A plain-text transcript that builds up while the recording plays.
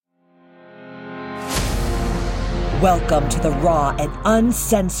Welcome to the raw and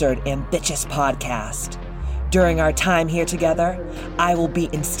uncensored Ambitches podcast. During our time here together, I will be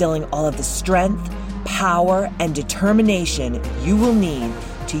instilling all of the strength, power, and determination you will need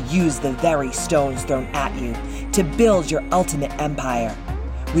to use the very stones thrown at you to build your ultimate empire.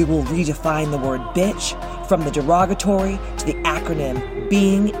 We will redefine the word bitch from the derogatory to the acronym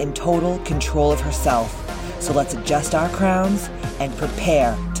being in total control of herself. So let's adjust our crowns and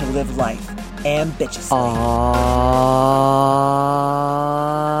prepare to live life ambitiously.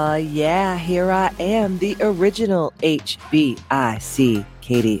 Yeah, here I am, the original HBIC,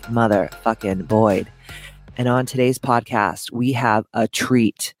 Katie motherfucking Boyd. And on today's podcast, we have a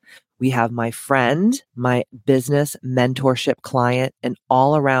treat. We have my friend, my business mentorship client, and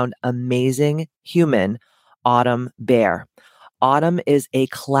all-around amazing human, Autumn Bear. Autumn is a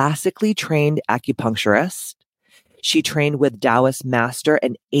classically trained acupuncturist. She trained with Taoist master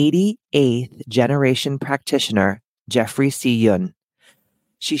and 88th generation practitioner, Jeffrey C. Yun.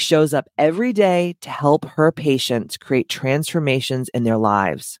 She shows up every day to help her patients create transformations in their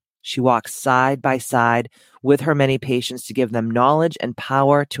lives. She walks side by side with her many patients to give them knowledge and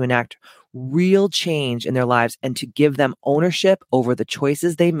power to enact real change in their lives and to give them ownership over the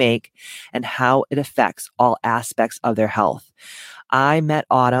choices they make and how it affects all aspects of their health. I met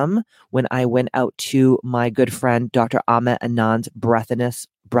Autumn when I went out to my good friend, Dr. Amit Anand's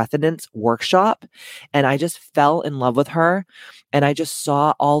breath-indent workshop, and I just fell in love with her, and I just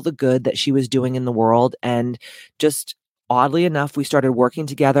saw all the good that she was doing in the world, and just oddly enough, we started working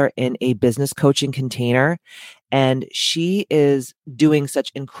together in a business coaching container, and she is doing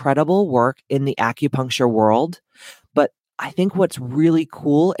such incredible work in the acupuncture world. But I think what's really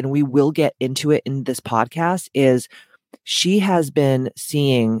cool, and we will get into it in this podcast, is she has been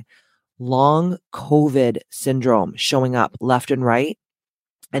seeing long COVID syndrome showing up left and right.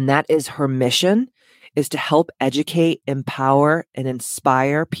 And that is her mission, is to help educate, empower, and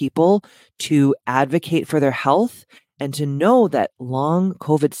inspire people to advocate for their health and to know that long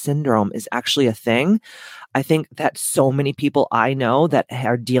COVID syndrome is actually a thing. I think that so many people I know that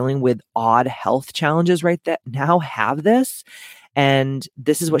are dealing with odd health challenges right that now have this. And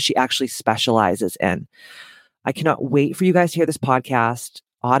this is what she actually specializes in. I cannot wait for you guys to hear this podcast.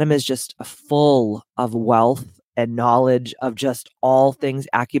 Autumn is just full of wealth and knowledge of just all things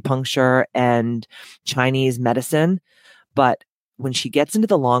acupuncture and Chinese medicine. But when she gets into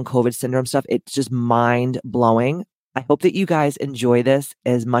the long COVID syndrome stuff, it's just mind blowing. I hope that you guys enjoy this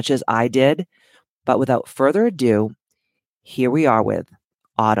as much as I did. But without further ado, here we are with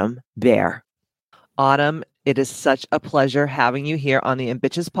Autumn Bear. Autumn, it is such a pleasure having you here on the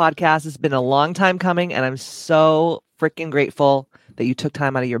Ambitches podcast. It's been a long time coming, and I'm so freaking grateful that you took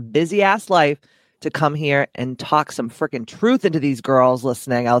time out of your busy ass life to come here and talk some freaking truth into these girls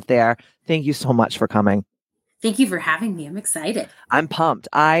listening out there. Thank you so much for coming. Thank you for having me. I'm excited. I'm pumped.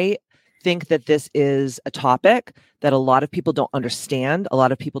 I think that this is a topic that a lot of people don't understand, a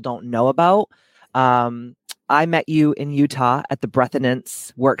lot of people don't know about. I met you in Utah at the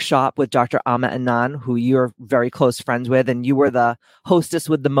breath-indent workshop with Dr. Amit Anand, who you're very close friends with, and you were the hostess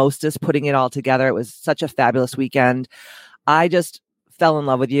with the mostest, putting it all together. It was such a fabulous weekend. I just fell in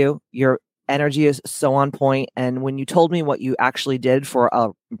love with you. Your energy is so on point. And when you told me what you actually did for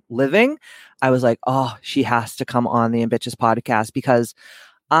a living, I was like, oh, she has to come on the Ambitches podcast, because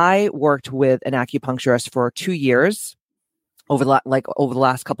I worked with an acupuncturist for 2 years. Over the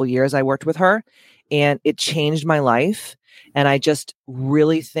last couple of years, I worked with her, and it changed my life. And I just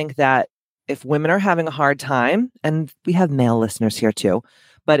really think that if women are having a hard time, and we have male listeners here too,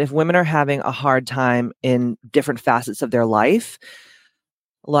 but if women are having a hard time in different facets of their life,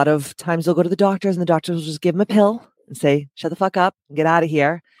 a lot of times they'll go to the doctors, and the doctors will just give them a pill and say, shut the fuck up and get out of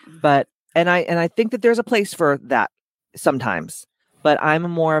here. And I think that there's a place for that sometimes, but I'm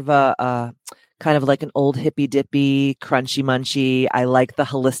more of a kind of like an old hippy dippy, crunchy munchy. I like the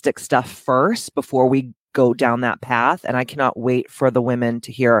holistic stuff first before we go down that path. And I cannot wait for the women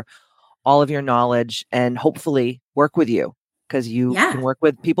to hear all of your knowledge and hopefully work with you, because you can work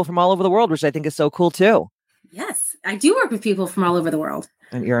with people from all over the world, which I think is so cool too. Yes, I do work with people from all over the world.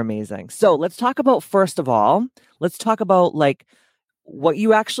 And you're amazing. So let's talk about, first of all, like what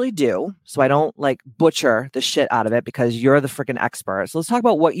you actually do, so I don't like butcher the shit out of it, because you're the freaking expert. So let's talk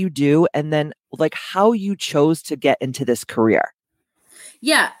about what you do, and then like how you chose to get into this career.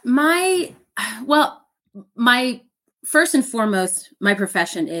 Yeah, my first and foremost, my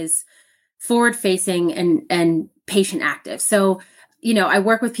profession is forward facing and patient active. So, you know, I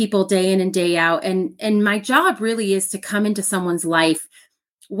work with people day in and day out, and my job really is to come into someone's life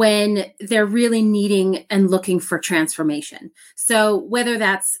when they're really needing and looking for transformation. So whether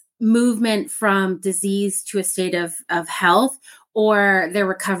that's movement from disease to a state of health, or they're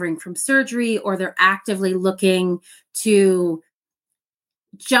recovering from surgery, or they're actively looking to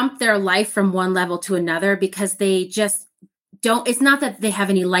jump their life from one level to another because they just don't, it's not that they have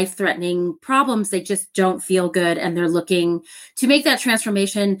any life-threatening problems, they just don't feel good and they're looking to make that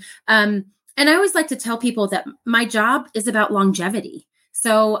transformation. And I always like to tell people that my job is about longevity.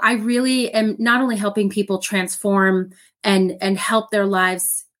 So I really am not only helping people transform and help their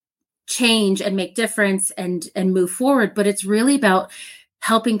lives change and make difference and move forward, but it's really about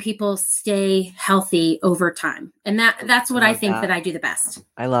helping people stay healthy over time. And that's what I think that I do the best.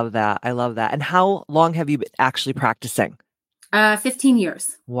 I love that. I love that. And how long have you been actually practicing? 15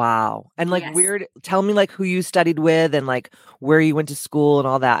 years. Wow. And like Yes. weird, tell me like who you studied with and like where you went to school and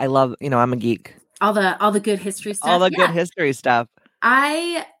all that. I love, I'm a geek. All the good history stuff. All the good history stuff.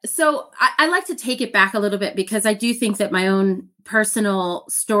 I like to take it back a little bit because I do think that my own personal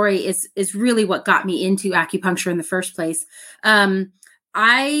story is really what got me into acupuncture in the first place.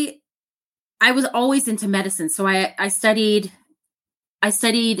 I was always into medicine. So I studied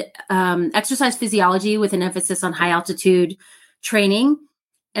exercise physiology with an emphasis on high altitude training.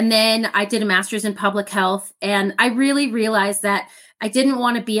 And then I did a master's in public health. And I really realized that I didn't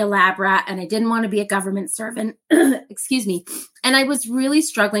want to be a lab rat and I didn't want to be a government servant. Excuse me. And I was really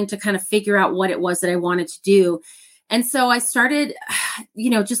struggling to kind of figure out what it was that I wanted to do. And so I started,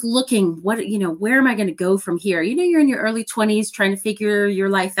 just looking where am I going to go from here? You're in your early 20s trying to figure your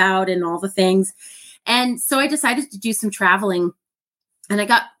life out and all the things. And so I decided to do some traveling. And I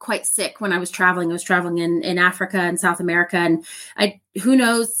got quite sick when I was traveling. I was traveling in Africa and South America. And who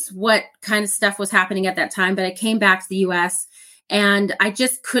knows what kind of stuff was happening at that time, but I came back to the US and I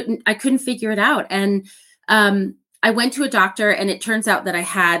just couldn't figure it out. And I went to a doctor and it turns out that I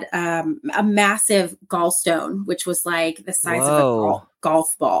had a massive gallstone, which was like the size of a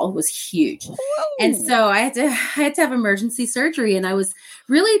golf ball. It was huge. Whoa. And so I had to have emergency surgery. And I was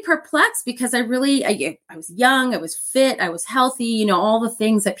really perplexed because I was young, I was fit, I was healthy, all the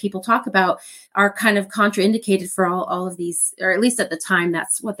things that people talk about are kind of contraindicated for all of these, or at least at the time,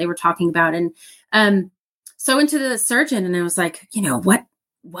 that's what they were talking about. And so into the surgeon and I was like,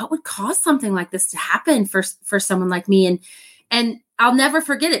 what would cause something like this to happen for someone like me? And I'll never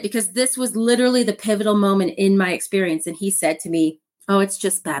forget it because this was literally the pivotal moment in my experience. And he said to me, "Oh, it's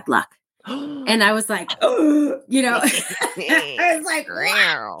just bad luck." And I was like, I was like,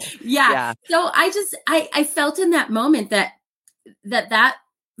 wow. Yeah. So I felt in that moment that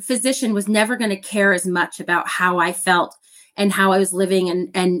physician was never going to care as much about how I felt and how I was living.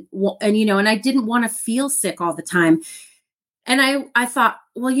 And I didn't want to feel sick all the time. And I thought,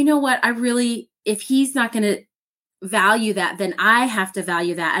 well, you know what? If he's not going to value that, then I have to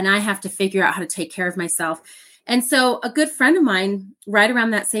value that. And I have to figure out how to take care of myself. And so a good friend of mine right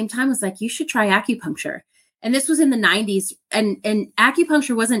around that same time was like, you should try acupuncture. And this was in the 90s. And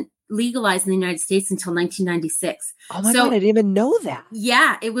acupuncture wasn't legalized in the United States until 1996. Oh my God, I didn't even know that.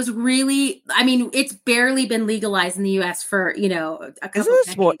 Yeah, it was really, it's barely been legalized in the US for, a couple of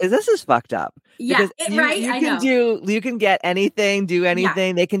decades. This is fucked up. Yeah, right? I know. You can get anything, do anything.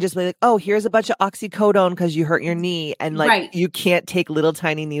 Yeah. They can just be like, oh, here's a bunch of oxycodone because you hurt your knee. And you can't take little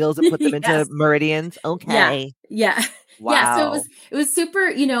tiny needles and put them into meridians. Okay. Yeah. Wow. Yeah. So it was super,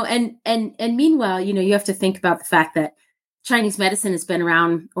 and meanwhile, you have to think about the fact that Chinese medicine has been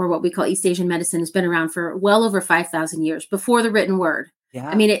around, or what we call East Asian medicine has been around for well over 5,000 years before the written word.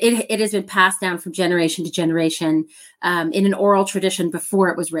 Yeah. It has been passed down from generation to generation in an oral tradition before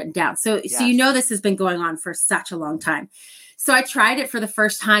it was written down. So this has been going on for such a long time. So I tried it for the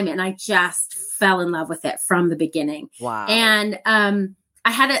first time and I just fell in love with it from the beginning. Wow. And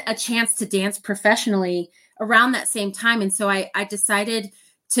I had a chance to dance professionally around that same time. And so I decided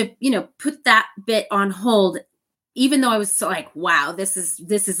to, put that bit on hold, even though I was so like, wow, this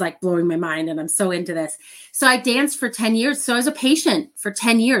is like blowing my mind and I'm so into this. So I danced for 10 years. So I was a patient for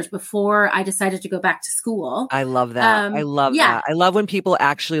 10 years before I decided to go back to school. I love that. I love that. I love when people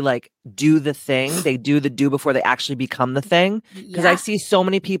actually like do the thing. They do the do before they actually become the thing. Because I see so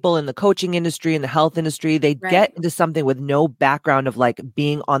many people in the coaching industry, in the health industry, they get into something with no background of like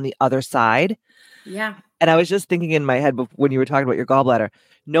being on the other side. Yeah. And I was just thinking in my head when you were talking about your gallbladder,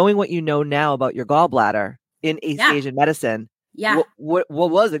 knowing what you know now about your gallbladder in East Asian medicine. Yeah. What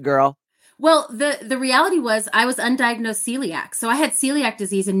was it, girl? Well, the reality was I was undiagnosed celiac. So I had celiac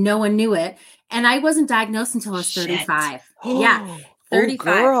disease and no one knew it. And I wasn't diagnosed until I was 35. Yeah. 35.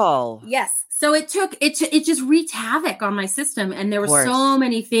 Oh, girl. Yes. So it just wreaked havoc on my system. And there were so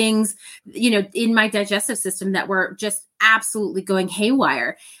many things, in my digestive system that were just absolutely going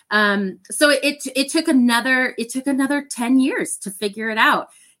haywire. So it took another 10 years to figure it out.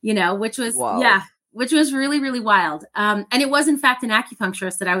 which was, Whoa. which was really, really wild. And it was in fact an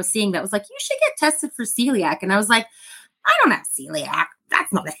acupuncturist that I was seeing that was like, you should get tested for celiac. And I was like, I don't have celiac.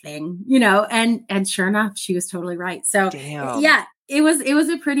 That's not a thing, and sure enough, she was totally right. So Damn. yeah, it was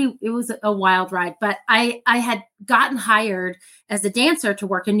a wild ride, but I had gotten hired as a dancer to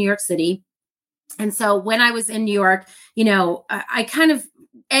work in New York City. And so when I was in New York, I kind of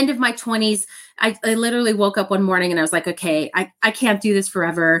end of my 20s, I literally woke up one morning and I was like, okay, I can't do this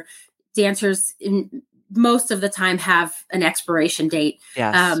forever. Dancers most of the time have an expiration date.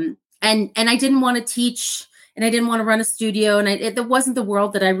 Yes. And I didn't want to teach and I didn't want to run a studio. And it wasn't the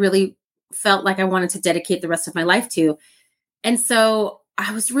world that I really felt like I wanted to dedicate the rest of my life to. And so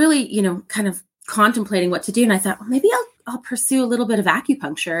I was really, kind of contemplating what to do. And I thought, well, maybe I'll pursue a little bit of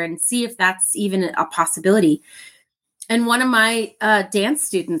acupuncture and see if that's even a possibility. And one of my dance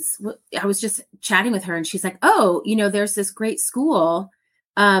students, I was just chatting with her and she's like, oh, there's this great school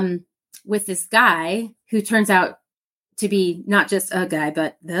with this guy who turns out to be not just a guy,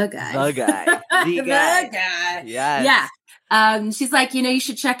 but the guy. The guy. The guy. The guy. Yes. Yeah. She's like, you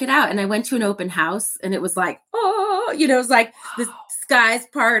should check it out. And I went to an open house and it was like, it was like the skies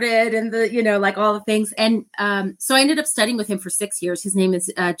parted and the, like all the things. And so I ended up studying with him for 6 years. His name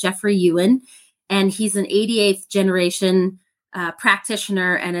is Jeffrey Ewan, and he's an 88th generation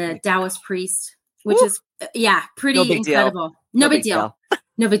practitioner and a Taoist priest, which is, pretty incredible. No big deal.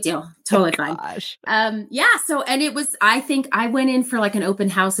 No big deal. Totally fine. Gosh. So, and it was, I think I went in for like an open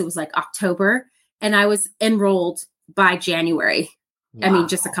house. It was like October and I was enrolled by January. Wow. I mean,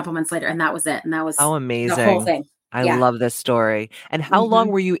 just a couple months later, and that was it. And that was how amazing. The whole thing. I love this story. And how long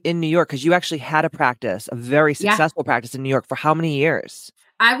were you in New York? Because you actually had a practice, a very successful practice in New York for how many years?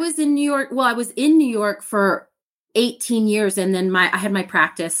 I was in New York. Well, I was in New York for 18 years. And then I had my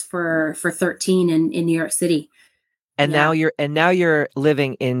practice for 13 in New York City. And now you're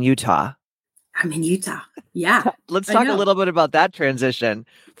living in Utah. I'm in Utah. Yeah. Let's talk a little bit about that transition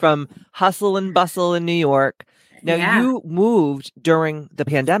from hustle and bustle in New York. Now you moved during the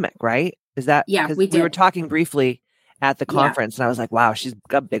pandemic, right? Is that? Yeah, we did. We were talking briefly at the conference and I was like, wow, she's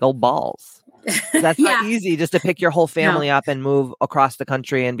got big old balls. That's not easy just to pick your whole family up and move across the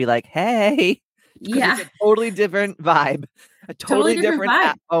country and be like, hey, it's a totally different vibe. A totally different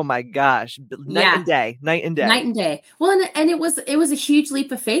vibe. Oh my gosh. Night and day. Well, and it was a huge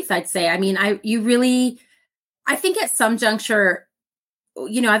leap of faith, I'd say. I mean, I think at some juncture,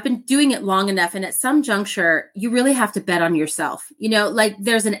 I've been doing it long enough. And at some juncture, you really have to bet on yourself. Like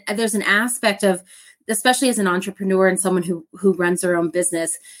there's an aspect of, especially as an entrepreneur and someone who runs their own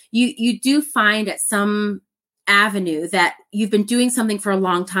business, you do find at some avenue that you've been doing something for a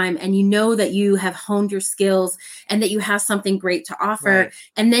long time and that you have honed your skills and that you have something great to offer. Right.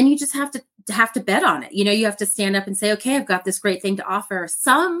 And then you just have to bet on it. You have to stand up and say, okay, I've got this great thing to offer.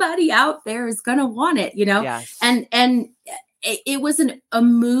 Somebody out there is going to want it, Yes. And it was a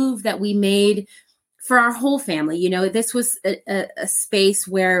move that we made for our whole family. This was a space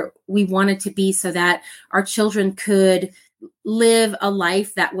where we wanted to be so that our children could live a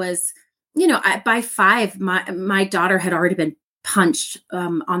life that was, by 5, my daughter had already been punched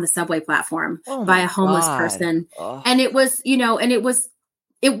on the subway platform by a homeless person. Oh. And it was,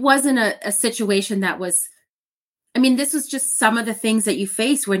 it wasn't a situation that was, this was just some of the things that you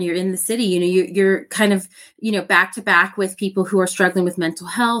face when you're in the city. You're kind of, back to back with people who are struggling with mental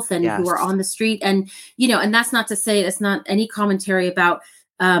health and who are on the street. And, and that's not to say it's not any commentary about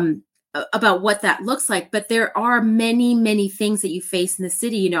what that looks like, but there are many, many things that you face in the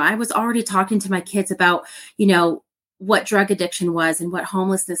city. I was already talking to my kids about, what drug addiction was and what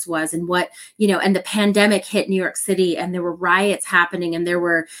homelessness was and what, and the pandemic hit New York City and there were riots happening and there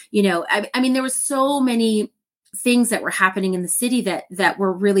were, there were so many things that were happening in the city that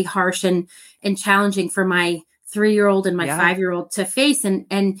were really harsh and challenging for my 3-year-old and my 5-year-old to face.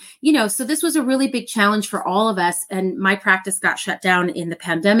 And, so this was a really big challenge for all of us. And my practice got shut down in the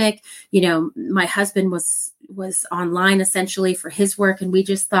pandemic. My husband was online essentially for his work. And we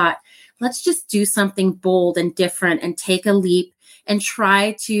just thought, let's just do something bold and different and take a leap and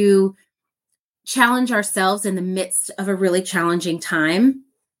try to challenge ourselves in the midst of a really challenging time.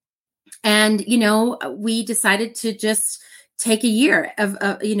 And, we decided to just take a year of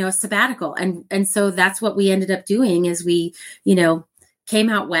a sabbatical. And so that's what we ended up doing is we, came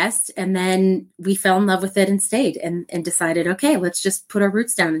out west, and then we fell in love with it and stayed and decided, okay, let's just put our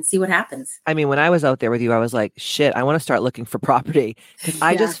roots down and see what happens. I mean, when I was out there with you, I was like, shit, I want to start looking for property because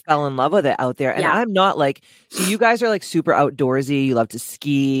I just fell in love with it out there. And I'm not like, so you guys are like super outdoorsy. You love to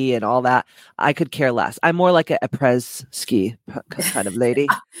ski and all that. I could care less. I'm more like a prez ski kind of lady.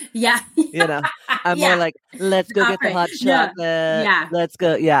 Yeah. You know, I'm more like, let's go get the hot chocolate. Yeah. Let's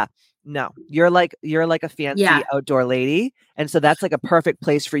go. Yeah. No, you're like a fancy outdoor lady. And so that's like a perfect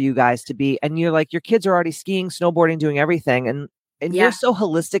place for you guys to be. And you're like, your kids are already skiing, snowboarding, doing everything. And you're so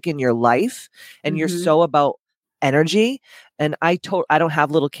holistic in your life and you're so about energy. And I don't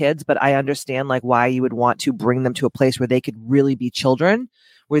have little kids, but I understand like why you would want to bring them to a place where they could really be children,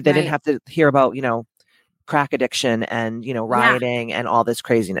 where they didn't have to hear about, crack addiction and, rioting and all this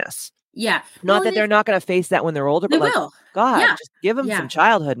craziness. Yeah. Not that they're not going to face that when they're older, but like, God, just give them some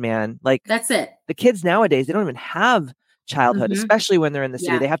childhood, man. Like that's it. The kids nowadays, they don't even have childhood, especially when they're in the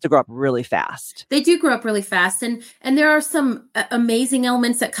city. They have to grow up really fast. They do grow up really fast. And there are some amazing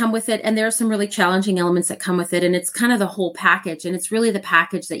elements that come with it. And there are some really challenging elements that come with it. And it's kind of the whole package. And it's really the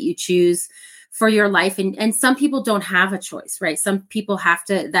package that you choose for your life. And some people don't have a choice, right? Some people have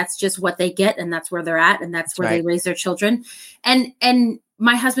to, that's just what they get. And that's where they're at. And that's where they raise their children. And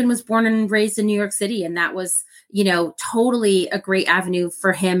my husband was born and raised in New York City. And that was, totally a great avenue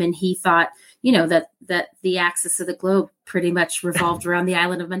for him. And he thought, that the axis of the globe pretty much revolved around the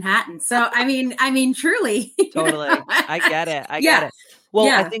island of Manhattan. So, I mean, truly. Totally. I get it. I get it. Well,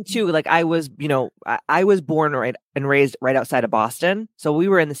 I think too, like I was born and raised right outside of Boston. So we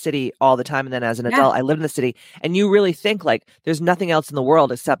were in the city all the time. And then as an adult, I lived in the city, and you really think like there's nothing else in the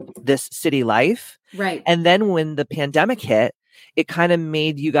world except this city life. Right. And then when the pandemic hit, it kind of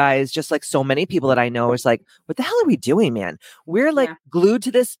made you guys, just like so many people that I know, is like, what the hell are we doing, man? We're like glued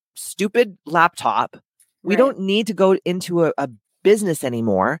to this stupid laptop. We don't need to go into a business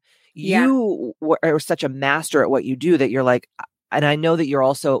anymore. You are such a master at what you do that you're like, and I know that you're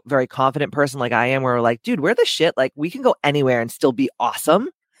also a very confident person like I am, where we're like, dude, we're the shit. Like we can go anywhere and still be awesome.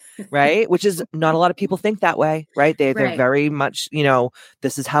 Right. Which is not a lot of people think that way. Right. They're very much,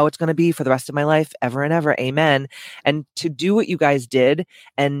 this is how it's going to be for the rest of my life, ever and ever. Amen. And to do what you guys did.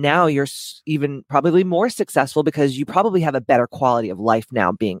 And now you're even probably more successful because you probably have a better quality of life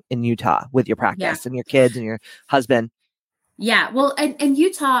now being in Utah with your practice and your kids and your husband. Yeah. Well, and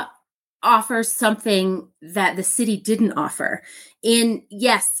Utah offers something that the city didn't offer.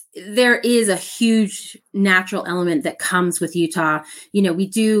 Yes, there is a huge natural element that comes with Utah. We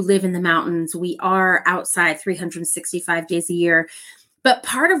do live in the mountains. We are outside 365 days a year. But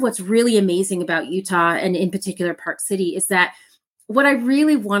part of what's really amazing about Utah, and in particular Park City, is that what I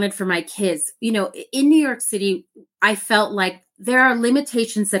really wanted for my kids, in New York City, I felt like there are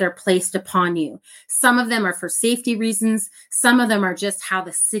limitations that are placed upon you. Some of them are for safety reasons. Some of them are just how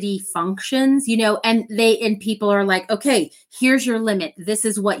the city functions, and people are like, okay, here's your limit. This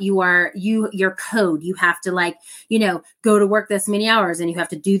is what you are, your code. You have to go to work this many hours, and you have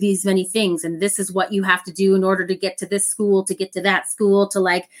to do these many things. And this is what you have to do in order to get to this school, to get to that school,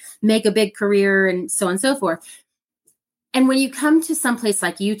 to make a big career, and so on and so forth. And when you come to someplace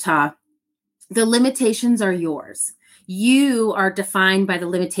like Utah, the limitations are yours. You are defined by the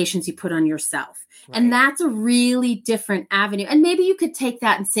limitations you put on yourself. Right. And that's a really different avenue. And maybe you could take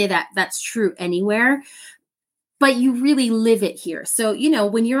that and say that that's true anywhere, but you really live it here. So,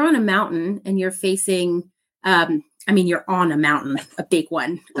 when you're on a mountain and you're facing, you're on a mountain, a big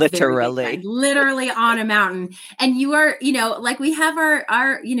one. Literally on a mountain. And you are, we have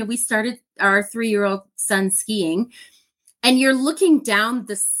we started our 3-year-old son skiing, and you're looking down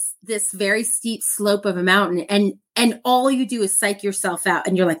this very steep slope of a mountain, and all you do is psych yourself out,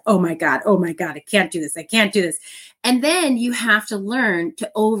 and you're like, oh my God, I can't do this. And then you have to learn to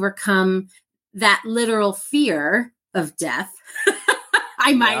overcome that literal fear of death.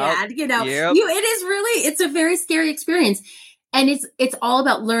 I might add, it's a very scary experience. And it's all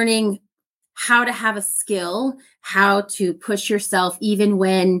about learning how to have a skill, how to push yourself even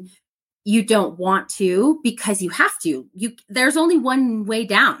when you don't want to, because you have to. There's only one way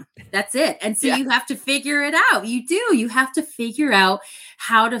down. That's it. And so you have to figure it out. You have to figure out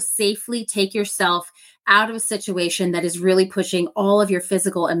how to safely take yourself out of a situation that is really pushing all of your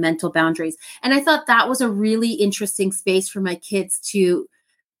physical and mental boundaries. And I thought that was a really interesting space for my kids to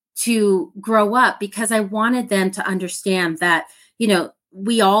grow up, because I wanted them to understand that,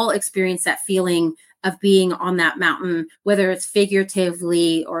 we all experience that feeling of being on that mountain, whether it's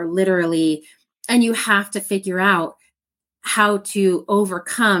figuratively or literally, and you have to figure out how to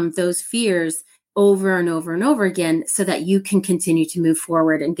overcome those fears over and over and over again so that you can continue to move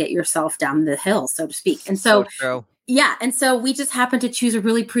forward and get yourself down the hill, so to speak. And so true. Yeah. And so we just happened to choose a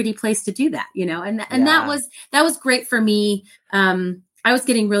really pretty place to do that, and that was great for me. I was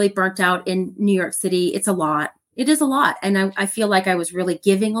getting really burnt out in New York City. It's a lot. It is a lot. And I feel like I was really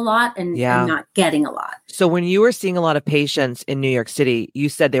giving a lot and not getting a lot. So when you were seeing a lot of patients in New York City, you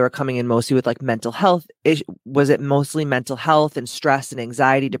said they were coming in mostly with like mental health. Was it mostly mental health and stress and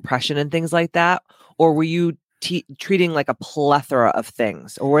anxiety, depression and things like that? Or were you treating like a plethora of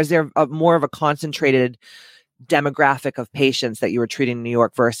things? Or was there more of a concentrated demographic of patients that you were treating in New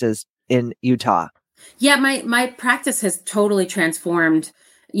York versus in Utah? Yeah, my practice has totally transformed,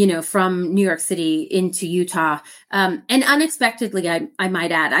 from New York City into Utah. And unexpectedly, I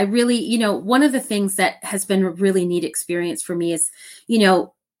might add, I really, one of the things that has been a really neat experience for me is,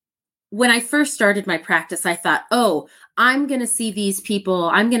 when I first started my practice, I thought, oh, I'm going to see these people,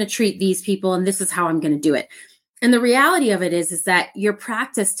 I'm going to treat these people, and this is how I'm going to do it. And the reality of it is that your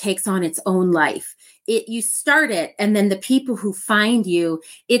practice takes on its own life. You start it, and then the people who find you,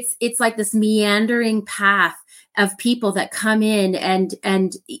 it's like this meandering path of people that come in, and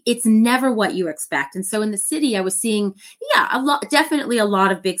it's never what you expect. And so in the city, I was seeing, definitely a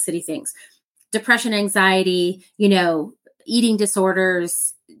lot of big city things: depression, anxiety, eating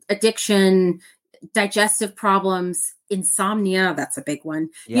disorders, addiction, digestive problems, insomnia. That's a big one.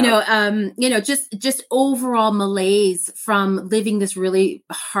 Yeah. Just overall malaise from living this really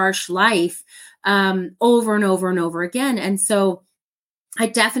harsh life, over and over and over again. And so I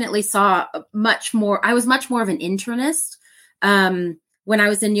definitely saw I was much more of an internist, when I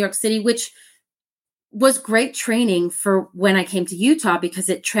was in New York City, which was great training for when I came to Utah because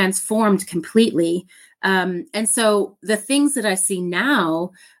it transformed completely. And so the things that I see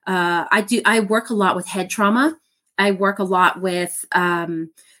now, I work a lot with head trauma. I work a lot with,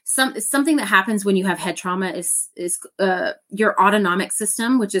 something that happens when you have head trauma is your autonomic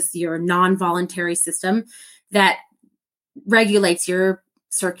system, which is your non-voluntary system that regulates your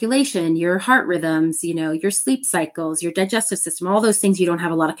circulation, your heart rhythms, your sleep cycles, your digestive system, all those things you don't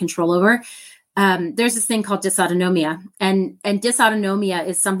have a lot of control over. There's this thing called dysautonomia, and dysautonomia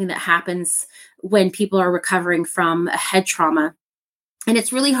is something that happens when people are recovering from a head trauma. And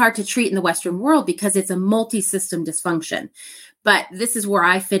it's really hard to treat in the Western world because it's a multi-system dysfunction. But this is where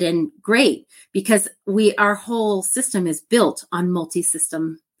I fit in great because our whole system is built on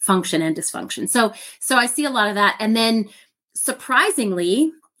multi-system function and dysfunction. So I see a lot of that. And then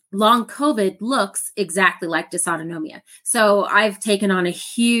surprisingly, long COVID looks exactly like dysautonomia. So I've taken on a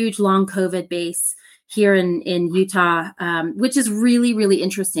huge long COVID base here in Utah, which is really, really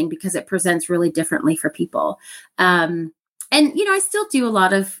interesting because it presents really differently for people. And, I still do a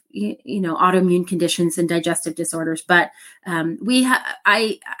lot of, autoimmune conditions and digestive disorders, but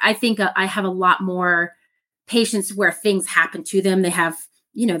I think I have a lot more patients where things happen to them. They have,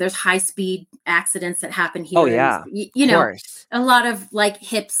 there's high speed accidents that happen here. Oh, yeah. A lot of like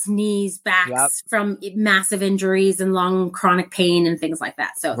hips, knees, backs from massive injuries and long chronic pain and things like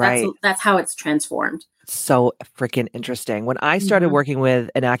that. So that's how it's transformed. So freaking interesting. When I started working with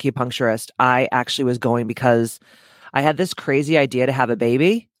an acupuncturist, I actually was going because I had this crazy idea to have a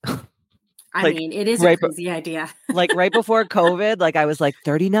baby. It is a crazy idea. Like right before COVID, I was like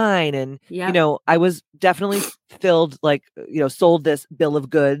 39 and, I was definitely filled, sold this bill of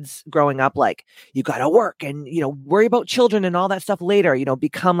goods growing up. Like you got to work and, worry about children and all that stuff later,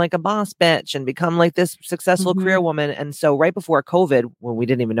 become like a boss bitch and become like this successful career woman. And so right before COVID, when we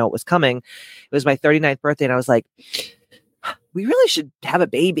didn't even know it was coming, it was my 39th birthday. And I was like, we really should have a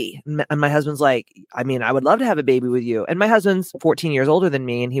baby. And my husband's like, I would love to have a baby with you. And my husband's 14 years older than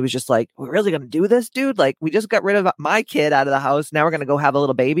me. And he was just like, we're really going to do this, dude? Like, we just got rid of my kid out of the house. Now we're going to go have a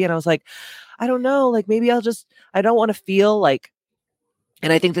little baby. And I was like, I don't know. Like, maybe I don't want to feel like,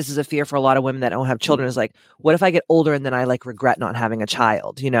 and I think this is a fear for a lot of women that don't have children is like, what if I get older and then I regret not having a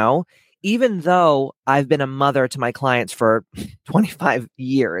child, Even though I've been a mother to my clients for 25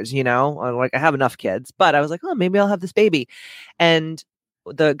 years, I have enough kids, but I was like, oh, maybe I'll have this baby. And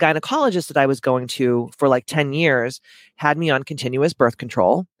the gynecologist that I was going to for 10 years had me on continuous birth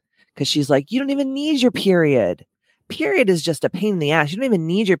control because she's like, you don't even need your period. Period is just a pain in the ass. You don't even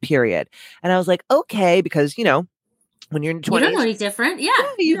need your period. And I was like, okay, because, when you're in your 20s, you don't know any different. Yeah.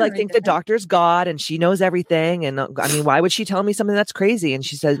 You think the doctor's God and she knows everything. And why would she tell me something that's crazy? And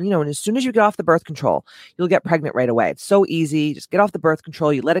she says, and as soon as you get off the birth control, you'll get pregnant right away. It's so easy. Just get off the birth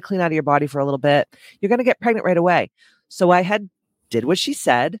control. You let it clean out of your body for a little bit. You're going to get pregnant right away. So I did what she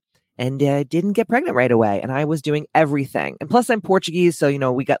said and didn't get pregnant right away. And I was doing everything. And plus I'm Portuguese. So,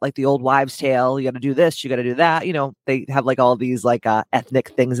 we got the old wives' tale. You got to do this. You got to do that. They have all these ethnic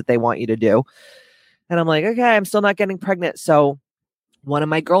things that they want you to do. And I'm like, okay, I'm still not getting pregnant. So one of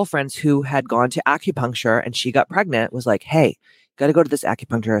my girlfriends who had gone to acupuncture and she got pregnant was like, hey, got to go to this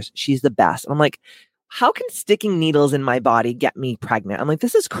acupuncturist. She's the best. And I'm like, how can sticking needles in my body get me pregnant? I'm like,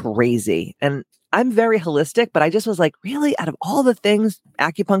 this is crazy. And I'm very holistic, but I just was like, really? Out of all the things,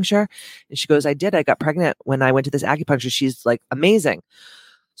 acupuncture? And she goes, I did. I got pregnant when I went to this acupuncture. She's like amazing.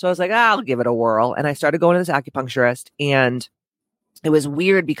 So I was like, I'll give it a whirl. And I started going to this acupuncturist. And it was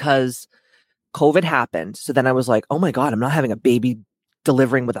weird because COVID happened. So then I was like, oh my God, I'm not having a baby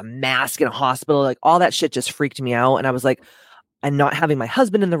delivering with a mask in a hospital. Like all that shit just freaked me out. And I was like, and not having my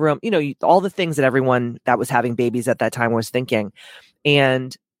husband in the room, all the things that everyone that was having babies at that time was thinking.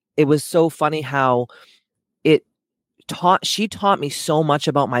 And it was so funny how she taught me so much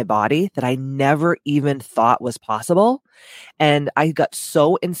about my body that I never even thought was possible. And I got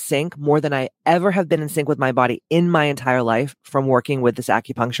so in sync, more than I ever have been in sync with my body in my entire life from working with this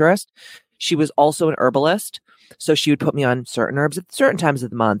acupuncturist. She was also an herbalist. So she would put me on certain herbs at certain times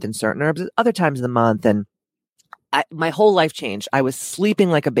of the month and certain herbs at other times of the month. And my whole life changed. I was sleeping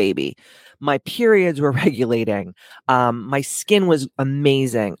like a baby. My periods were regulating. My skin was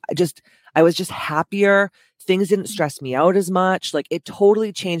amazing. I was just happier. Things didn't stress me out as much. Like it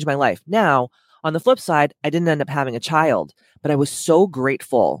totally changed my life. Now, on the flip side, I didn't end up having a child, but I was so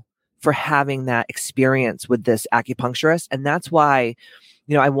grateful for having that experience with this acupuncturist. And that's why,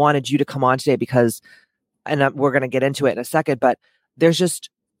 I wanted you to come on today because, and we're going to get into it in a second, but there's just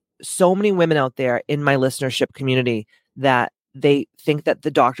so many women out there in my listenership community that they think that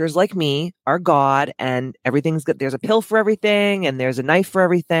the doctors like me are God and everything's good. There's a pill for everything and there's a knife for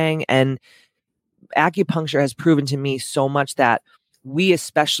everything. And acupuncture has proven to me so much that we,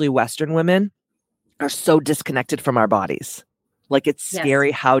 especially Western women, are so disconnected from our bodies. Like it's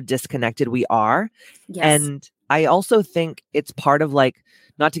scary how disconnected we are. Yes. And I also think it's part of like,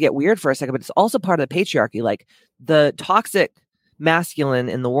 not to get weird for a second, but it's also part of the patriarchy. Like the toxic masculine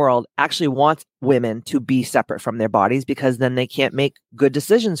in the world actually wants women to be separate from their bodies because then they can't make good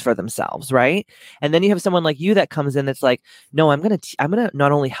decisions for themselves, right? And then you have someone like you that comes in that's like, no, I'm going to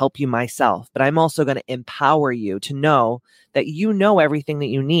not only help you myself, but I'm also going to empower you to know that you know everything that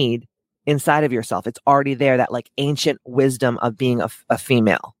you need inside of yourself. It's already there, that like ancient wisdom of being a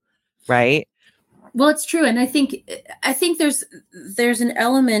female, right? Well, it's true. And I think there's an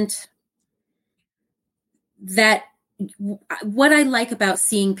element that what I like about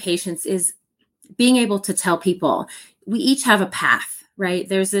seeing patients is being able to tell people we each have a path, right?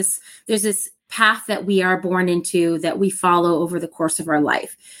 There's this path that we are born into that we follow over the course of our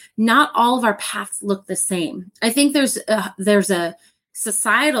life. Not all of our paths look the same. I think there's a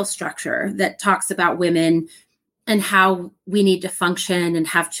societal structure that talks about women and how we need to function and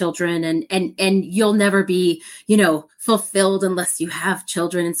have children and you'll never be, fulfilled unless you have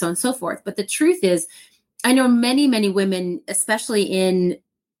children and so on and so forth. But the truth is, I know many, many women, especially in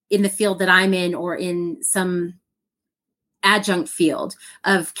the field that I'm in or in some adjunct field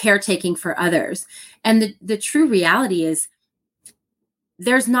of caretaking for others. And the true reality is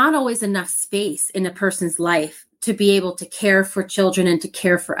there's not always enough space in a person's life to be able to care for children and to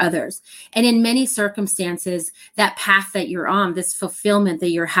care for others. And in many circumstances, that path that you're on, this fulfillment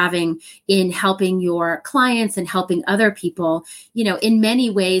that you're having in helping your clients and helping other people, in many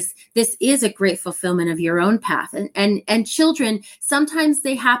ways, this is a great fulfillment of your own path. And children, sometimes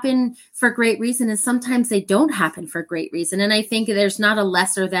they happen for great reason and sometimes they don't happen for great reason. And I think there's not a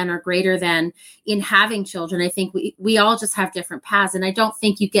lesser than or greater than in having children. I think we all just have different paths. And I don't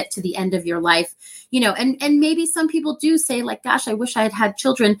think you get to the end of your life, and maybe some people do say like, gosh, I wish I had had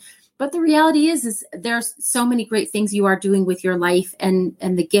children. But the reality is there's so many great things you are doing with your life and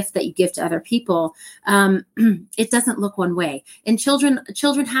the gift that you give to other people. It doesn't look one way. And children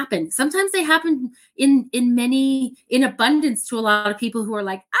happen. Sometimes they happen in abundance to a lot of people who are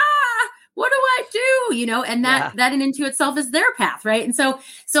like, what do I do? And that in into itself is their path. Right. And so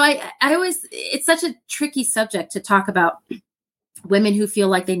I always, it's such a tricky subject to talk about women who feel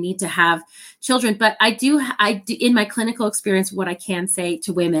like they need to have children. But I do in my clinical experience, what I can say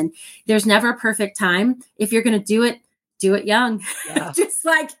to women, there's never a perfect time. If you're going to do it young. Yeah. Just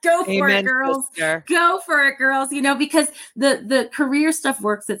like go for it, girls. Sister. Go for it, girls. Because the career stuff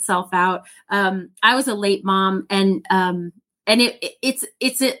works itself out. I was a late mom and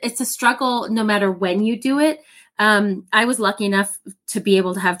it's a struggle no matter when you do it. I was lucky enough to be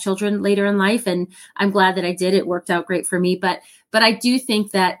able to have children later in life, and I'm glad that I did. It worked out great for me. But I do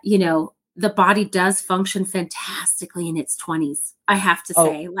think that, the body does function fantastically in its 20s. I have to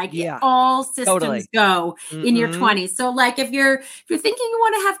say, all systems go in your 20s. So like, if you're thinking you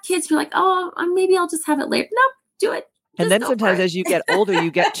want to have kids, you're like, oh, maybe I'll just have it later. No, do it. And then sometimes as you get older,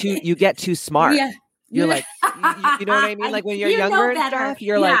 you get too smart. Yeah. You're like, you know what I mean? Like when you're You younger know and better. stuff,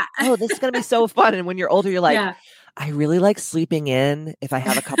 you're like, oh, this is going to be so fun. And when you're older, you're like, I really like sleeping in if I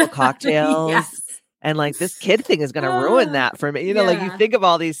have a couple cocktails. Yes. And like this kid thing is going to ruin that for me. You know, like you think of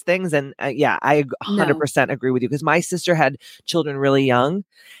all these things and I 100% agree with you because my sister had children really young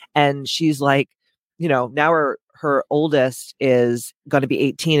and she's like, you know, now her oldest is going to be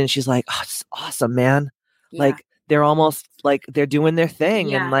 18 and she's like, oh, it's awesome, man. Yeah. Like they're almost like they're doing their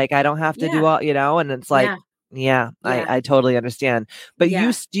thing and like I don't have to do all, you know, and it's like, I totally understand. But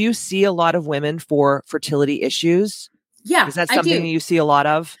do you see a lot of women for fertility issues? Yeah. Is that something you see a lot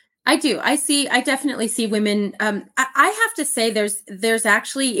of? I do. I definitely see women. I have to say there's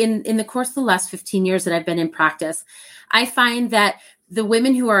actually in the course of the last 15 years that I've been in practice, I find that the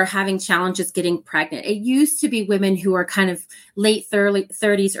women who are having challenges getting pregnant, it used to be women who are kind of late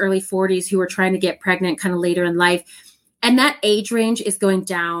 30s, early 40s, who are trying to get pregnant kind of later in life. And that age range is going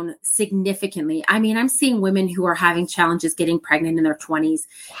down significantly. I mean, I'm seeing women who are having challenges getting pregnant in their 20s.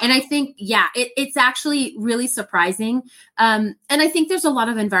 Wow. And I think, it's actually really surprising. And I think there's a lot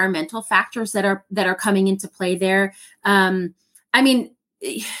of environmental factors that are coming into play there. I mean,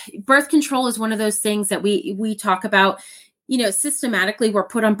 birth control is one of those things that we talk about, you know, systematically. We're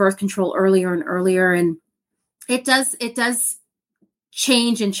put on birth control earlier and earlier. And it does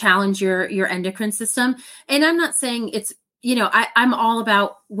change and challenge your endocrine system. And I'm not saying it's, you know, I'm all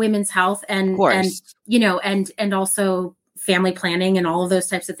about women's health and you know, and also family planning and all of those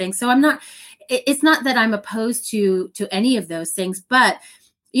types of things. So it's not that I'm opposed to any of those things, but,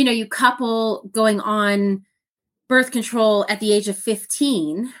 you know, you couple going on birth control at the age of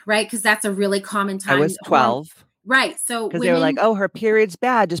 15, right? Because that's a really common time. I was 12. Right. So because they were like, oh, her period's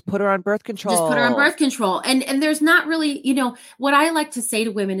bad. Just put her on birth control. Just put her on birth control. And there's not really, you know, what I like to say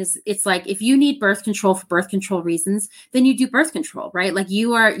to women is it's like, if you need birth control for birth control reasons, then you do birth control, right? Like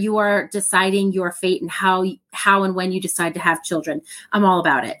you are deciding your fate and how and when you decide to have children. I'm all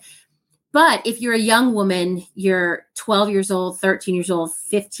about it. But if you're a young woman, you're 12 years old, 13 years old,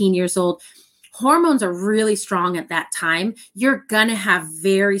 15 years old, hormones are really strong at that time. You're going to have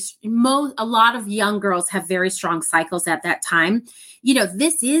a lot of young girls have very strong cycles at that time. You know,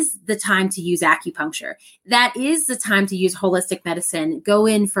 this is the time to use acupuncture. That is the time to use holistic medicine, go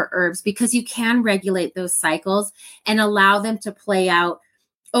in for herbs, because you can regulate those cycles and allow them to play out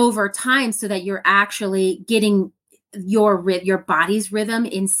over time so that you're actually getting your body's rhythm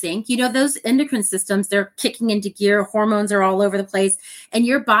in sync. You know, those endocrine systems, they're kicking into gear, hormones are all over the place, and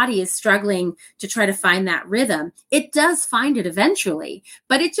your body is struggling to try to find that rhythm. It does find it eventually,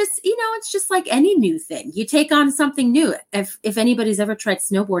 but it just, you know, it's just like any new thing. You take on something new. If anybody's ever tried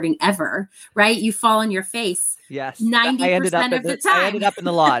snowboarding ever, right? You fall on your face. Yes. 90% of the time. I ended up in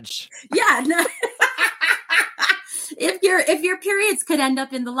the lodge. Yeah. No. If your periods could end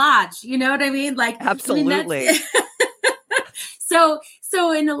up in the lodge, you know what I mean? Like, absolutely. I mean,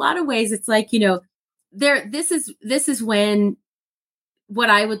 So in a lot of ways, it's like, you know, this is when what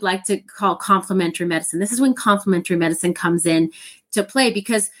I would like to call complementary medicine. This is when complementary medicine comes in to play,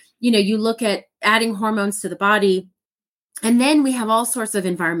 because, you know, you look at adding hormones to the body, and then we have all sorts of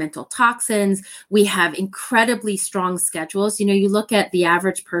environmental toxins. We have incredibly strong schedules. You know, you look at the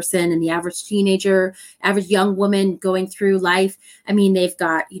average person and the average teenager, average young woman going through life. I mean, they've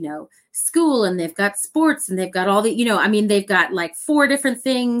got, you know, school, and they've got sports, and they've got all the, you know, I mean, they've got like 4 different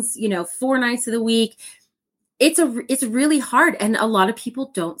things, you know, 4 nights of the week. It's really hard. And a lot of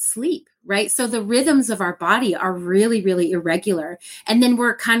people don't sleep, right? So the rhythms of our body are really, really irregular. And then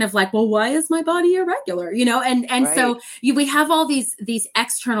we're kind of like, well, why is my body irregular? You know, and right. So we have all these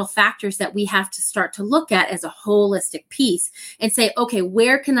external factors that we have to start to look at as a holistic piece and say, okay,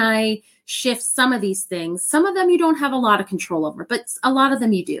 where can I shift some of these things? Some of them you don't have a lot of control over, but a lot of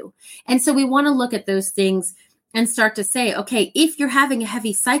them you do. And so we want to look at those things and start to say, okay, if you're having a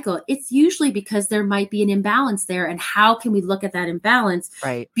heavy cycle, it's usually because there might be an imbalance there. And how can we look at that imbalance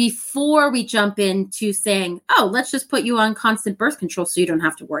before we jump into saying, oh, let's just put you on constant birth control so you don't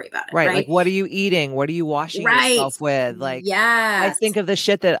have to worry about it. Right. Like, what are you eating? What are you washing yourself with? Like, I think of the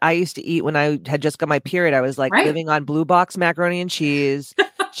shit that I used to eat when I had just got my period. I was like living on Blue Box macaroni and cheese,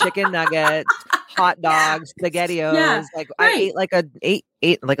 chicken nuggets, hot dogs, SpaghettiOs. Yeah. Like I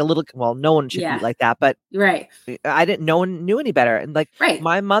ate like a little, well, no one should eat like that, but no one knew any better. And like,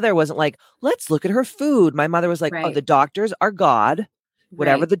 my mother wasn't like, let's look at her food. My mother was like, oh, the doctors are God,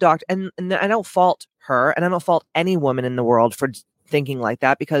 whatever the doctor. And I don't fault her, and I don't fault any woman in the world for thinking like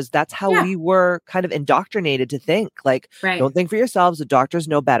that, because that's how we were kind of indoctrinated to think. Like, don't think for yourselves. The doctors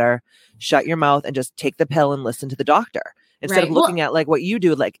know better. Shut your mouth and just take the pill and listen to the doctor. instead of Right. looking at like what you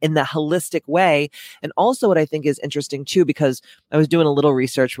do, like in the holistic way. And also what I think is interesting too, because I was doing a little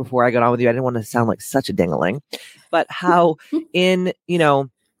research before I got on with you. I didn't want to sound like such a ding-a-ling, but how in, you know,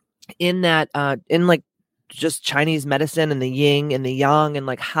 in that, in like just Chinese medicine and the yin and the yang and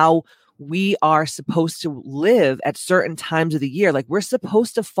like how we are supposed to live at certain times of the year. Like we're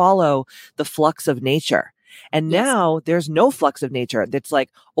supposed to follow the flux of nature. And Yes. now there's no flux of nature. It's like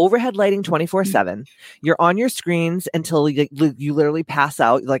overhead lighting 24/7. You're on your screens until you literally pass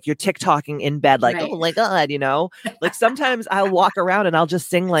out. Like you're TikToking in bed, like, Right. oh my God, you know, like sometimes I'll walk around and I'll just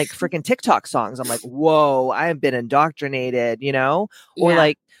sing like freaking TikTok songs. I'm like, whoa, I have been indoctrinated, you know, or Yeah.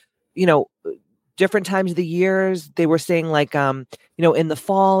 like, you know, different times of the years, they were saying like, you know, in the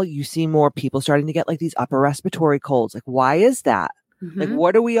fall, you see more people starting to get like these upper respiratory colds. Like, why is that? Like, Mhm.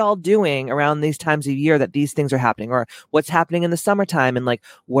 what are we all doing around these times of year that these things are happening? Or what's happening in the summertime? And like,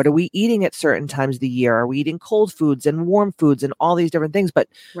 what are we eating at certain times of the year? Are we eating cold foods and warm foods and all these different things? But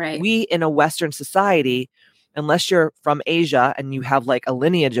Right. we in a Western society, unless you're from Asia and you have like a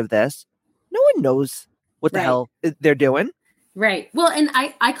lineage of this, no one knows what the Right. hell they're doing. Right. Well, and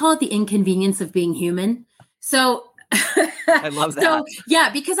I call it the inconvenience of being human. So I love that. So yeah,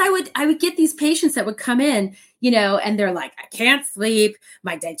 because I would get these patients that would come in, you know, and they're like, I can't sleep,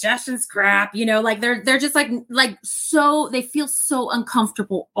 my digestion's crap, you know, like they're just like so they feel so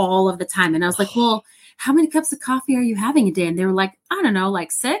uncomfortable all of the time. And I was like, well, how many cups of coffee are you having a day? And they were like, I don't know,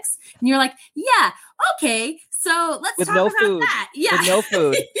 like 6. And you're like, yeah, okay. So let's With talk no about food. that. Yeah. With no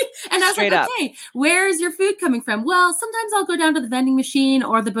food. And I was Straight like, up. okay, where's your food coming from? Well, sometimes I'll go down to the vending machine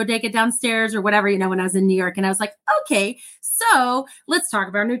or the bodega downstairs or whatever, you know, when I was in New York. And I was like, okay, so let's talk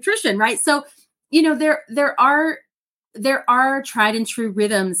about nutrition, right? So, you know, there are tried and true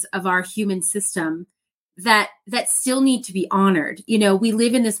rhythms of our human system that still need to be honored. You know, we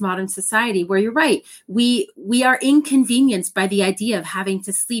live in this modern society where you're right. We are inconvenienced by the idea of having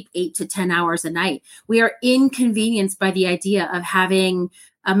to sleep 8 to 10 hours a night. We are inconvenienced by the idea of having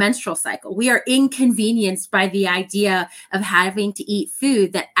a menstrual cycle. We are inconvenienced by the idea of having to eat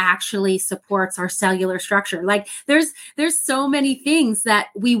food that actually supports our cellular structure. Like there's so many things that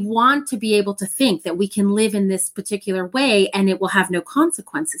we want to be able to think that we can live in this particular way and it will have no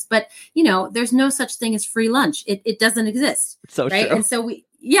consequences. But, you know, there's no such thing as free lunch. It doesn't exist. So right. true. And so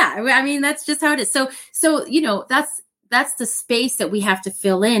I mean, that's just how it is. So, you know, that's the space that we have to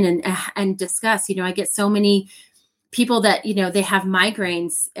fill in and discuss. You know, I get so many people that, you know, they have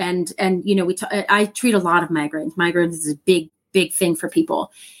migraines and, you know, I treat a lot of migraines. Migraines is a big thing for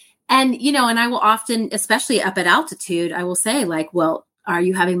people. And, you know, and I will often, especially up at altitude, I will say like, well, are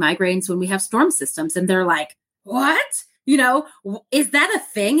you having migraines when we have storm systems? And they're like, what? You know, is that a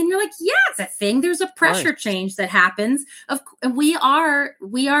thing? And you're like, yeah, it's a thing. There's a pressure change that happens. And we are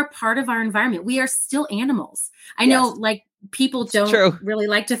part of our environment. We are still animals. I know like people don't really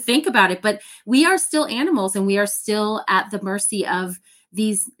like to think about it, but we are still animals and we are still at the mercy of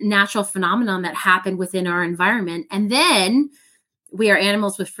these natural phenomenon that happen within our environment. And then we are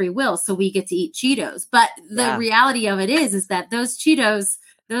animals with free will. So we get to eat Cheetos. But the reality of it is that those Cheetos,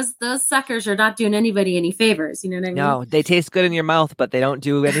 those suckers are not doing anybody any favors. You know what I mean? No, they taste good in your mouth, but they don't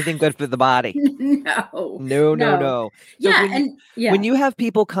do anything good for the body. No. So Yeah. when you have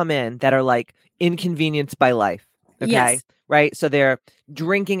people come in that are like inconvenienced by life, okay, yes. right? So they're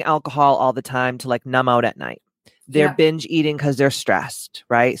drinking alcohol all the time to like numb out at night. They're binge eating because they're stressed,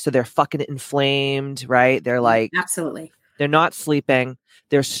 right? So they're fucking inflamed, right? They're like, absolutely. They're not sleeping.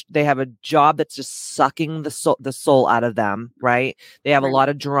 They have a job that's just sucking the soul out of them, right? They have a lot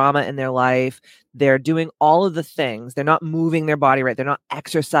of drama in their life. They're doing all of the things. They're not moving their body right. They're not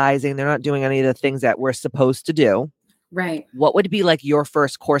exercising. They're not doing any of the things that we're supposed to do. Right. What would be like your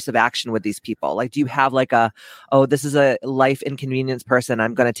first course of action with these people? Like, do you have like this is a life inconvenience person.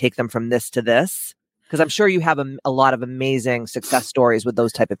 I'm going to take them from this to this? Because I'm sure you have a lot of amazing success stories with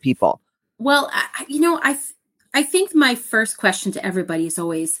those type of people. Well, I think my first question to everybody is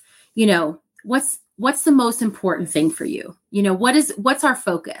always, you know, what's the most important thing for you? You know, what's our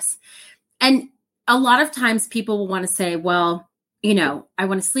focus? And a lot of times people will want to say, well, you know, I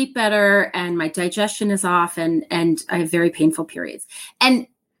want to sleep better and my digestion is off and I have very painful periods. And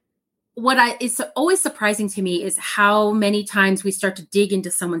what is always surprising to me is how many times we start to dig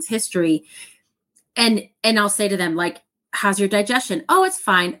into someone's history and I'll say to them, like, how's your digestion? Oh, it's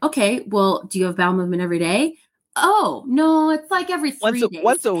fine. Okay. Well, do you have bowel movement every day? Oh, no, it's like every 3 days.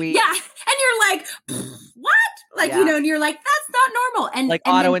 Once a week. Yeah. And you're like, what? Like, you know, and you're like, that's not normal. And like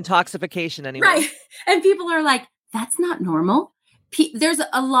auto intoxication anymore. Right. And people are like, that's not normal. There's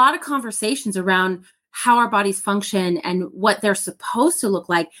a lot of conversations around how our bodies function and what they're supposed to look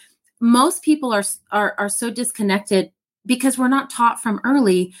like. Most people are so disconnected because we're not taught from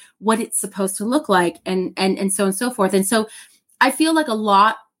early what it's supposed to look like and so on and so forth. And so I feel like a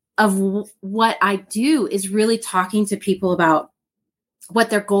lot of what I do is really talking to people about what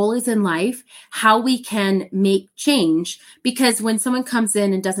their goal is in life, how we can make change. Because when someone comes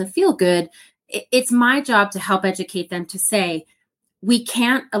in and doesn't feel good, it's my job to help educate them to say, we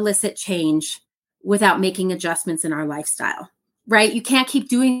can't elicit change without making adjustments in our lifestyle, right? You can't keep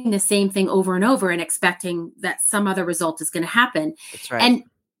doing the same thing over and over and expecting that some other result is going to happen. That's right.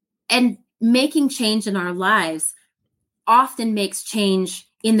 And making change in our lives often makes change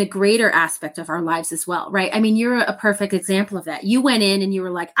in the greater aspect of our lives as well, right? I mean, you're a perfect example of that. You went in and you were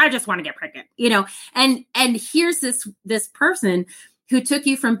like, I just want to get pregnant, and here's this person who took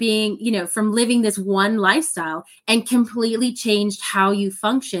you from being, from living this one lifestyle and completely changed how you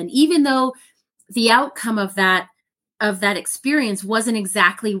function, even though the outcome of that experience wasn't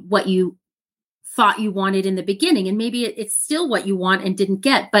exactly what you thought you wanted in the beginning. And maybe it's still what you want and didn't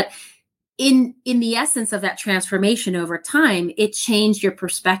get, but in the essence of that transformation over time, it changed your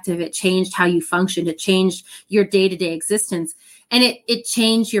perspective. It changed how you functioned. It changed your day-to-day existence. And it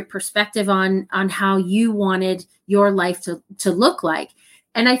changed your perspective on how you wanted your life to look like.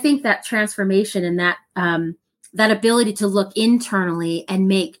 And I think that transformation and that ability to look internally and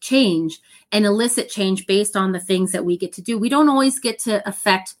make change and elicit change based on the things that we get to do. We don't always get to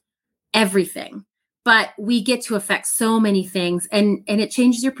affect everything, but we get to affect so many things, and it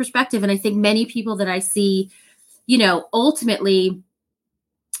changes your perspective. And I think many people that I see, ultimately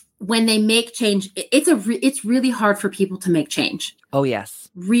when they make change, it's really hard for people to make change. Oh, yes.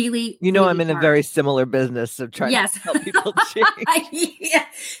 Really, really I'm in hard. a very similar business of trying to help people change. Yeah.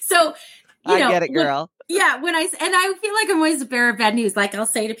 So, I get it, girl. When I feel like I'm always a bearer of bad news. Like I'll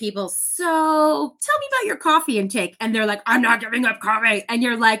say to people, so tell me about your coffee intake. And they're like, I'm not giving up coffee. And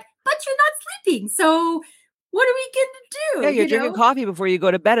you're like, but you're not sleeping. So what are we going to do? Yeah, you're drinking coffee before you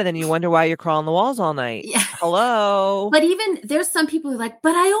go to bed, and then you wonder why you're crawling the walls all night. Yeah. Hello. But even there's some people who are like,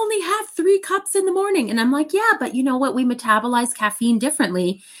 but I only have 3 cups in the morning. And I'm like, yeah, but you know what? We metabolize caffeine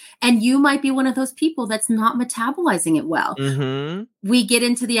differently. And you might be one of those people that's not metabolizing it well. Mm-hmm. We get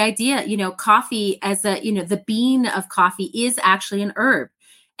into the idea, coffee as the bean of coffee is actually an herb.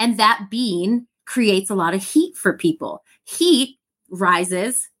 And that bean creates a lot of heat for people. Heat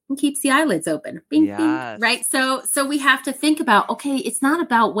rises and keeps the eyelids open. Bing, yes. bing, right? So we have to think about, okay, it's not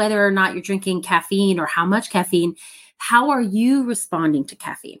about whether or not you're drinking caffeine or how much caffeine. How are you responding to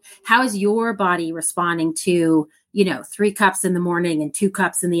caffeine? How is your body responding to, 3 cups in the morning and 2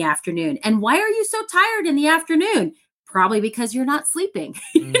 cups in the afternoon? And why are you so tired in the afternoon? Probably because you're not sleeping.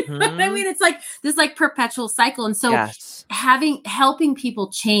 Mm-hmm. You know what I mean? It's like this perpetual cycle. And so yes. helping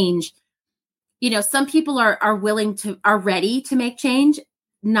people change, some people are ready to make change.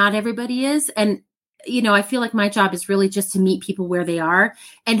 Not everybody is. And, I feel like my job is really just to meet people where they are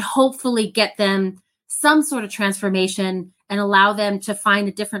and hopefully get them some sort of transformation and allow them to find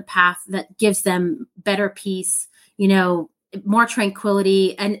a different path that gives them better peace, more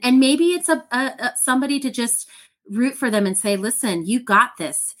tranquility. And maybe it's a somebody to just root for them and say, listen, you got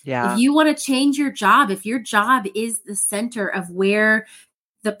this. Yeah. If you want to change your job, if your job is the center of where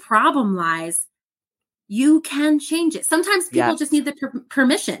the problem lies, you can change it. Sometimes people just need the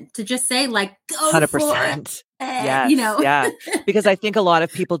permission to just say, like, go 100%. For it. Yes. Yeah. Because I think a lot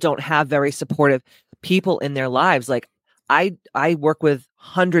of people don't have very supportive people in their lives. Like I work with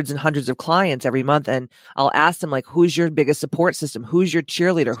hundreds and hundreds of clients every month, and I'll ask them, like, who's your biggest support system? Who's your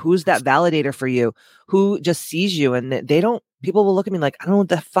cheerleader? Who's that validator for you? Who just sees you? And people will look at me like, I don't know what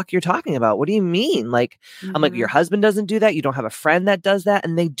the fuck you're talking about. What do you mean? Like, mm-hmm. I'm like, your husband doesn't do that. You don't have a friend that does that.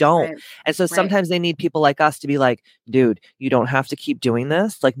 And they don't. Right. And so sometimes they need people like us to be like, dude, you don't have to keep doing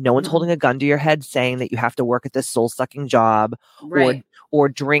this. Like, no one's holding a gun to your head saying that you have to work at this soul sucking job or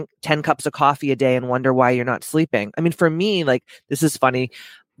drink 10 cups of coffee a day and wonder why you're not sleeping. I mean, for me, like, this is funny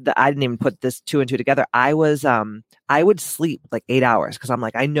that I didn't even put this 2 and 2 together. I would sleep like 8 hours because I'm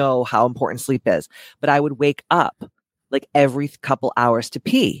like, I know how important sleep is, but I would wake up like every couple hours to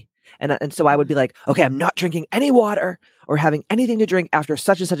pee. And so I would be like, okay, I'm not drinking any water or having anything to drink after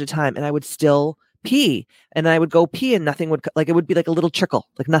such and such a time. And I would still pee, and I would go pee and nothing would, like, it would be like a little trickle,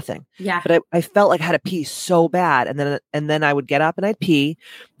 like nothing. Yeah. But I felt like I had to pee so bad. And then I would get up and I'd pee.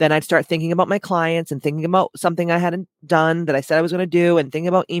 Then I'd start thinking about my clients and thinking about something I hadn't done that I said I was going to do and thinking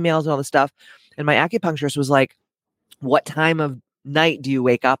about emails and all this stuff. And my acupuncturist was like, what time of night do you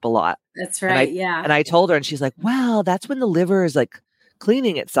wake up a lot? That's right. And I told her, and she's like, well, that's when the liver is like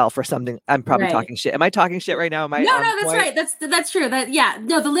cleaning itself or something. I'm probably talking shit. Am I talking shit right now? Am I? No, that's point? Right. That's true.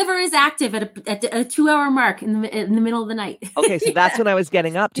 The liver is active at a 2-hour mark in the middle of the night. Okay, so that's when I was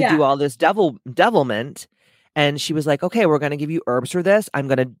getting up to do all this devilment. And she was like, okay, we're going to give you herbs for this. I'm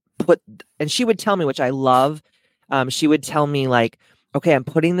going to and she would tell me, which I love. She would tell me like, okay, I'm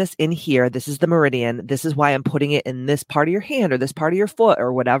putting this in here. This is the meridian. This is why I'm putting it in this part of your hand or this part of your foot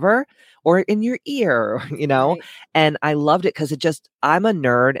or whatever, or in your ear, Right. And I loved it because I'm a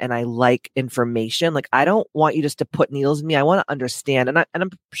nerd and I like information. Like, I don't want you just to put needles in me. I want to understand. And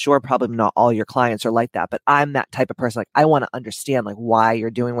I'm sure probably not all your clients are like that, but I'm that type of person. Like, I want to understand like why you're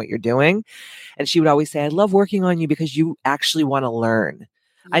doing what you're doing. And she would always say, I love working on you because you actually want to learn.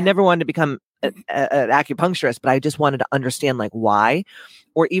 I Yeah. never wanted to become an acupuncturist, but I just wanted to understand like why,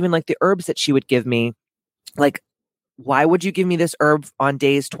 or even like the herbs that she would give me. Like, why would you give me this herb on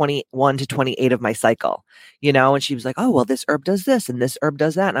days 21 to 28 of my cycle? And she was like, oh, well, this herb does this and this herb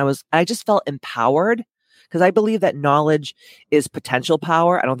does that. And I just felt empowered because I believe that knowledge is potential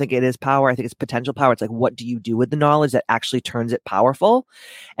power. I don't think it is power. I think it's potential power. It's like, what do you do with the knowledge that actually turns it powerful?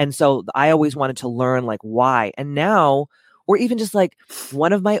 And so I always wanted to learn like why. And now, or even just like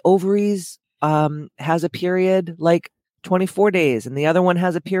one of my ovaries has a period like 24 days and the other one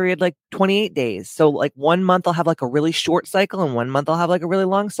has a period like 28 days. So like 1 month I'll have like a really short cycle and 1 month I'll have like a really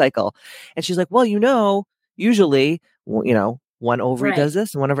long cycle. And she's like, well, usually, one ovary Right. does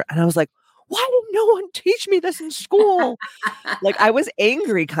this and and I was like, why didn't no one teach me this in school? Like, I was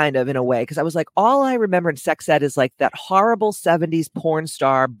angry kind of in a way because I was like, all I remember in sex ed is like that horrible 70s porn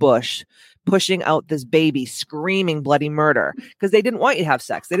star Bush pushing out this baby screaming bloody murder because they didn't want you to have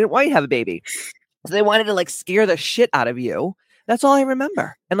sex. They didn't want you to have a baby. So they wanted to like scare the shit out of you. That's all I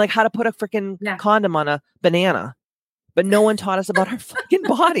remember. And like how to put a freaking condom on a banana. But no one taught us about our fucking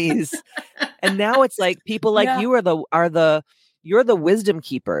bodies. And now it's like people like you you're the wisdom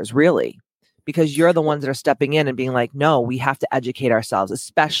keepers, really. Because you're the ones that are stepping in and being like, no, we have to educate ourselves,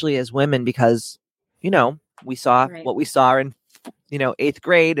 especially as women, because, we saw what we saw in, 8th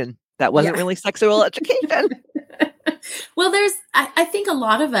grade, and that wasn't really sexual education. Well, I think a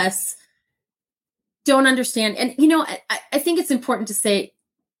lot of us don't understand. And, I think it's important to say,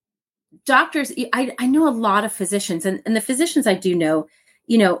 doctors, I know a lot of physicians, and the physicians I do know,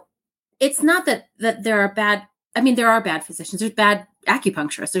 it's not that there are bad. I mean, there are bad physicians. There's bad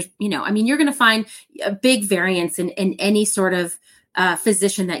acupuncturists. There's, you're going to find a big variance in any sort of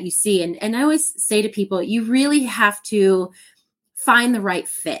physician that you see. And I always say to people, you really have to find the right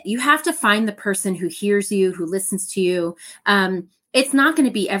fit. You have to find the person who hears you, who listens to you. It's not going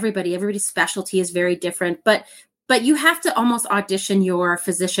to be everybody. Everybody's specialty is very different, but you have to almost audition your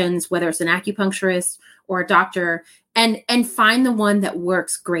physicians, whether it's an acupuncturist or a doctor, and find the one that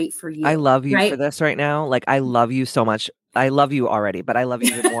works great for you. I love you for this right now. Like, I love you so much. I love you already, but I love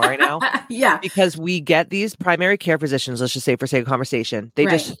you even more right now. Yeah. Because we get these primary care physicians, let's just say for sake of conversation, they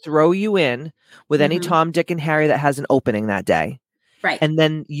just throw you in with any Tom, Dick, and Harry that has an opening that day. Right. And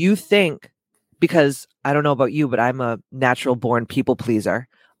then you think, because I don't know about you, but I'm a natural born people pleaser.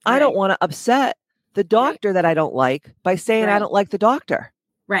 I don't want to upset the doctor that I don't like by saying I don't like the doctor.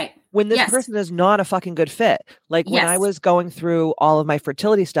 Right. When this person is not a fucking good fit. Like when I was going through all of my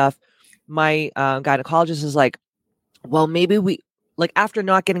fertility stuff, my gynecologist is like, well, maybe like after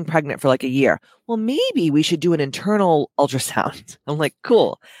not getting pregnant for like a year, well, maybe we should do an internal ultrasound. I'm like,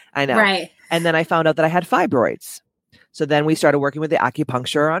 cool. I know. Right. And then I found out that I had fibroids. So then we started working with the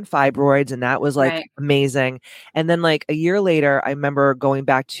acupuncture on fibroids, and that was like amazing. And then like a year later, I remember going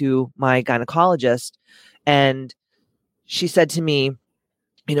back to my gynecologist, and she said to me,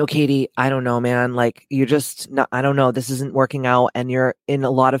 Katie, I don't know, man. Like, you're just not, I don't know. This isn't working out and you're in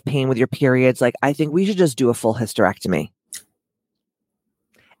a lot of pain with your periods. Like, I think we should just do a full hysterectomy.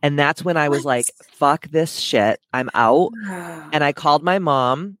 And that's when I was like, fuck this shit. I'm out. And I called my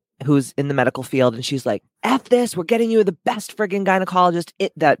mom, who's in the medical field, and she's like, F this, we're getting you the best friggin' gynecologist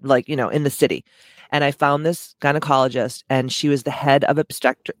in the city. And I found this gynecologist, and she was the head of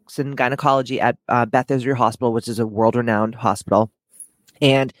obstetrics and gynecology at Beth Israel Hospital, which is a world-renowned hospital.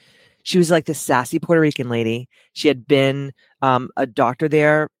 And she was like this sassy Puerto Rican lady. She had been a doctor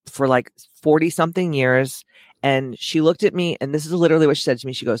there for like 40 something years. And she looked at me, and this is literally what she said to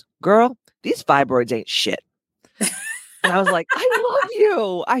me. She goes, girl, these fibroids ain't shit. And I was like, I love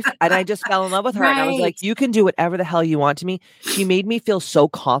you. And I just fell in love with her. And I was like, you can do whatever the hell you want to me. She made me feel so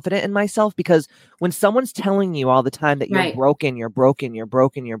confident in myself, because when someone's telling you all the time that you're broken, you're broken, you're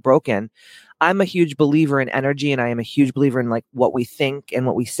broken, you're broken, I'm a huge believer in energy, and I am a huge believer in like what we think and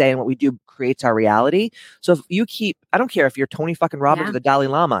what we say and what we do creates our reality. So if you I don't care if you're Tony fucking Robbins or the Dalai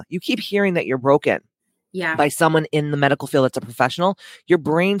Lama, you keep hearing that you're broken by someone in the medical field that's a professional, your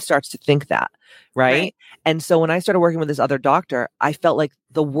brain starts to think that, right? And so when I started working with this other doctor, I felt like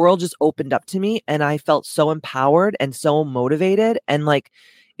the world just opened up to me, and I felt so empowered and so motivated. And like,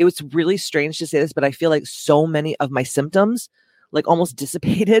 it was really strange to say this, but I feel like so many of my symptoms like almost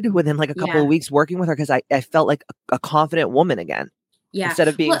dissipated within like a couple of weeks working with her, because I felt like a confident woman again. Yeah. Instead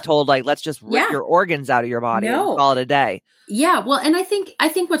of being told like, let's just rip your organs out of your body and call it a day. Yeah. Well, and I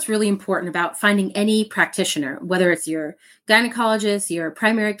think what's really important about finding any practitioner, whether it's your gynecologist, your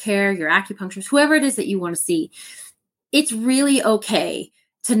primary care, your acupuncturist, whoever it is that you want to see, it's really okay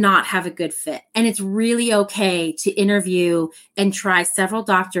to not have a good fit. And it's really okay to interview and try several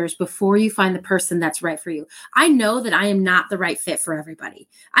doctors before you find the person that's right for you. I know that I am not the right fit for everybody.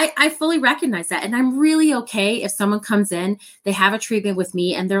 I fully recognize that. And I'm really okay if someone comes in, they have a treatment with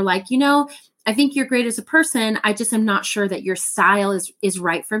me and they're like, I think you're great as a person. I just am not sure that your style is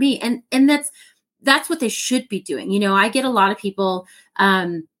right for me. And that's what they should be doing. I get a lot of people.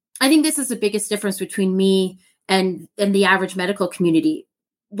 I think this is the biggest difference between me and the average medical community.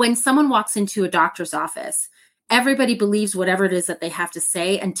 When someone walks into a doctor's office, everybody believes whatever it is that they have to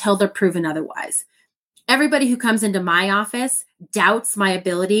say until they're proven otherwise. Everybody who comes into my office doubts my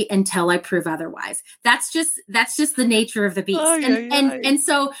ability until I prove otherwise. That's just the nature of the beast. And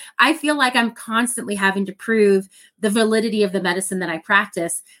so I feel like I'm constantly having to prove the validity of the medicine that I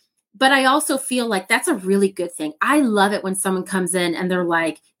practice. But I also feel like that's a really good thing. I love it when someone comes in and they're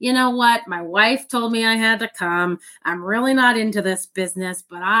like, you know what? My wife told me I had to come. I'm really not into this business,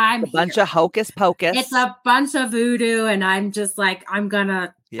 but I'm a bunch of hocus pocus. It's a bunch of voodoo. And I'm just like, I'm going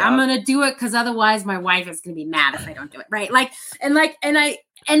to do it because otherwise my wife is going to be mad if I don't do it. Right. And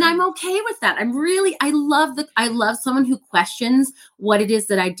I'm okay with that. I love someone who questions what it is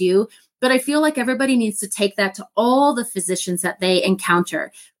that I do, but I feel like everybody needs to take that to all the physicians that they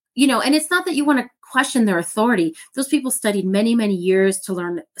encounter. And it's not that you want to question their authority. Those people studied many, many years to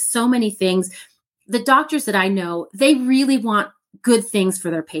learn so many things. The doctors that I know, they really want good things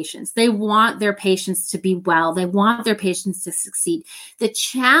for their patients. They want their patients to be well. They want their patients to succeed. The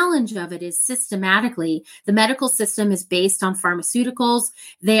challenge of it is systematically, the medical system is based on pharmaceuticals.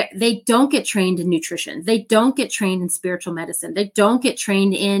 They don't get trained in nutrition. They don't get trained in spiritual medicine. They don't get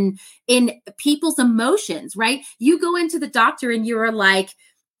trained in people's emotions, right? You go into the doctor and you're like,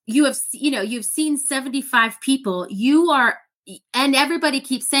 you've seen 75 people. And everybody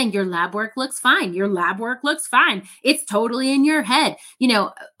keeps saying your lab work looks fine. Your lab work looks fine. It's totally in your head.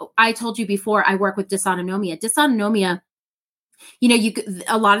 I told you before, I work with dysautonomia. Dysautonomia,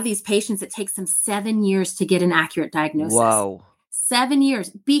 a lot of these patients, it takes them 7 years to get an accurate diagnosis. Whoa. 7 years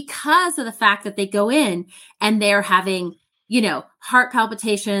because of the fact that they go in and they're having, heart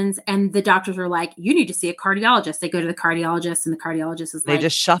palpitations, and the doctors are like, you need to see a cardiologist. They go to the cardiologist and the cardiologist is they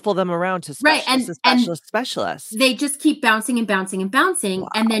just shuffle them around to specialists. They just keep bouncing and bouncing and bouncing. Wow.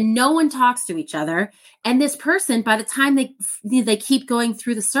 And then no one talks to each other. And this person, by the time they keep going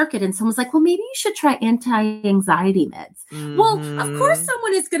through the circuit and someone's like, well, maybe you should try anti-anxiety meds. Mm-hmm. Well, of course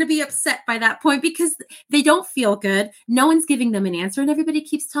someone is going to be upset by that point because they don't feel good. No one's giving them an answer and everybody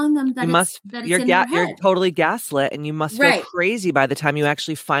keeps telling them that it's in their head. You're totally gaslit and you must feel crazy by the time you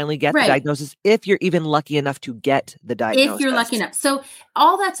actually finally get the diagnosis, if you're even lucky enough to get the diagnosis. If you're lucky enough. So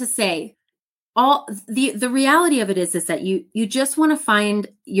all that to say, the reality of it is that you just want to find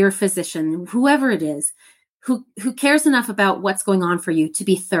your physician, whoever it is, who cares enough about what's going on for you to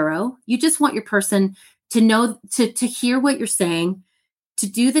be thorough. You just want your person to know, to hear what you're saying, to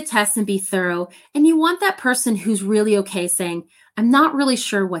do the test and be thorough. And you want that person who's really okay saying, I'm not really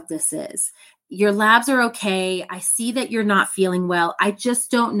sure what this is. Your labs are okay. I see that you're not feeling well. I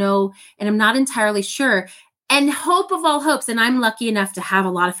just don't know. And I'm not entirely sure. And hope of all hopes, and I'm lucky enough to have a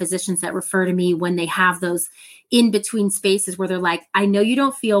lot of physicians that refer to me when they have those in between spaces where they're like, I know you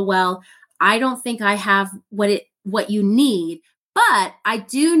don't feel well. I don't think I have what you need, but I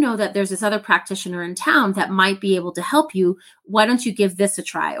do know that there's this other practitioner in town that might be able to help you. Why don't you give this a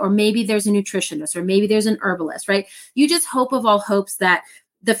try? Or maybe there's a nutritionist, or maybe there's an herbalist, right? You just hope of all hopes that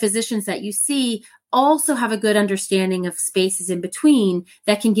the physicians that you see also have a good understanding of spaces in between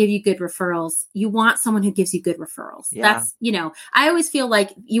that can give you good referrals. You want someone who gives you good referrals. Yeah. That's, I always feel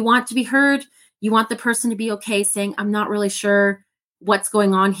like you want to be heard. You want the person to be okay saying, I'm not really sure what's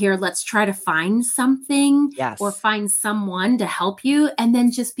going on here. Let's try to find something or find someone to help you, and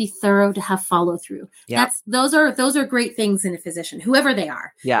then just be thorough to have follow through. Yeah. Those are great things in a physician, whoever they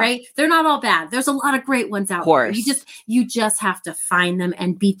are, right? They're not all bad. There's a lot of great ones out there. You just have to find them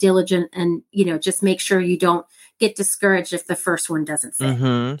and be diligent and, just make sure you don't get discouraged if the first one doesn't fit.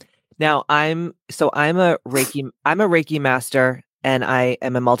 Mm-hmm. Now I'm a Reiki master, and I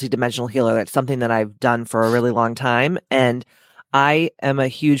am a multidimensional healer. That's something that I've done for a really long time. And I am a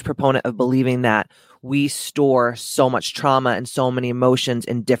huge proponent of believing that we store so much trauma and so many emotions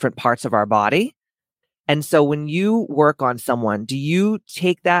in different parts of our body. And so when you work on someone, do you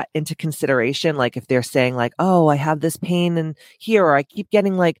take that into consideration? Like if they're saying like, oh, I have this pain in here, or I keep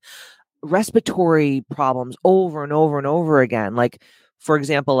getting like respiratory problems over and over and over again. Like, for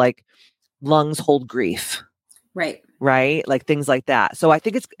example, like lungs hold grief, Right. right? Like things like that. So I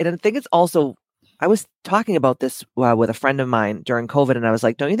think it's also, I was talking about this with a friend of mine during COVID, and I was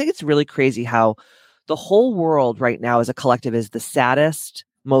like, don't you think it's really crazy how the whole world right now as a collective is the saddest,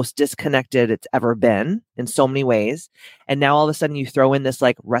 most disconnected it's ever been in so many ways. And now all of a sudden you throw in this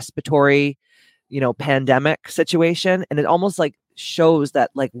like respiratory, pandemic situation. And it almost like shows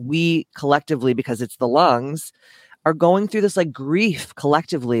that like we collectively, because it's the lungs, are going through this like grief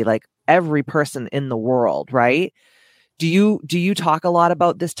collectively, like every person in the world, right? Do you talk a lot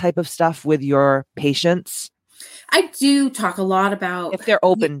about this type of stuff with your patients? I do talk a lot about If they're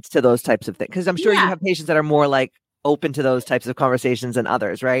open to those types of things, because I'm sure you yeah. have patients that are more like open to those types of conversations than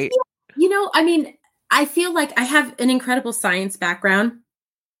others, right? I mean, I feel like I have an incredible science background,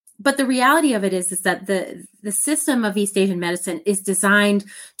 but the reality of it is that the system of East Asian medicine is designed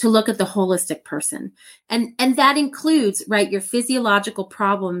to look at the holistic person. And that includes, right, your physiological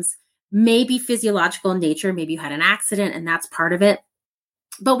problems may be physiological in nature. Maybe you had an accident and that's part of it.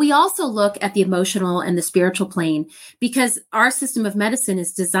 But we also look at the emotional and the spiritual plane because our system of medicine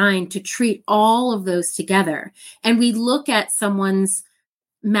is designed to treat all of those together. And we look at someone's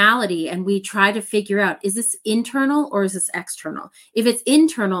malady and we try to figure out, is this internal or is this external? If it's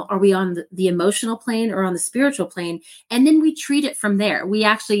internal, are we on the emotional plane or on the spiritual plane? And then we treat it from there. We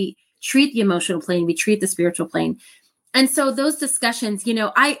actually treat the emotional plane, we treat the spiritual plane. And so those discussions,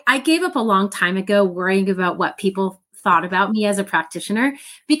 I gave up a long time ago worrying about what people thought about me as a practitioner,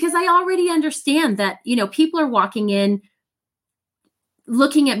 because I already understand that, people are walking in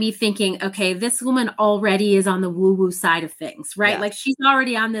looking at me thinking, okay, this woman already is on the woo-woo side of things, right? Yeah. Like she's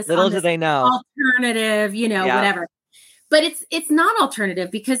already on this, Little do they know. alternative, Yeah. whatever. But it's not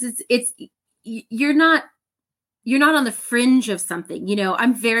alternative because it's you're not on the fringe of something.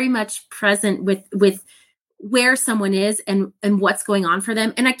 I'm very much present with where someone is and what's going on for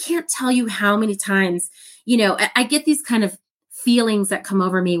them. And I can't tell you how many times, I get these kind of feelings that come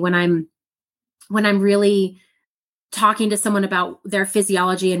over me when I'm really talking to someone about their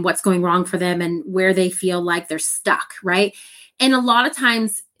physiology and what's going wrong for them and where they feel like they're stuck, right? And a lot of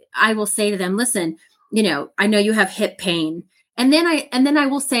times I will say to them, listen, I know you have hip pain. And then I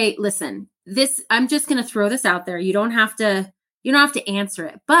will say, listen, I'm just going to throw this out there. You don't have to answer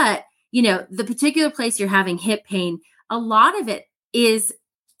it. But, the particular place you're having hip pain, a lot of it is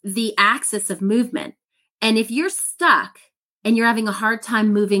the axis of movement. And if you're stuck and you're having a hard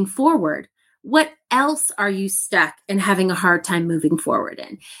time moving forward, what else are you stuck and having a hard time moving forward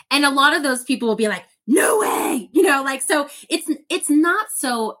in? And a lot of those people will be like, no way, so it's not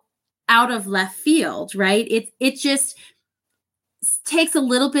so out of left field, right? It just takes a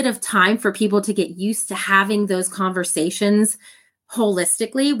little bit of time for people to get used to having those conversations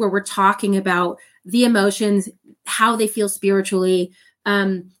holistically, where we're talking about the emotions, how they feel spiritually,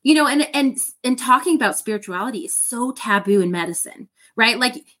 and talking about spirituality is so taboo in medicine. Right?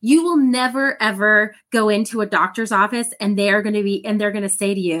 Like you will never, ever go into a doctor's office and they're going to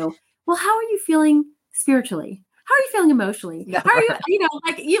say to you, well, how are you feeling spiritually? How are you feeling emotionally? Never. How are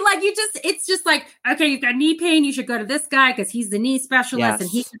it's just like, okay, you've got knee pain. You should go to this guy because he's the knee specialist and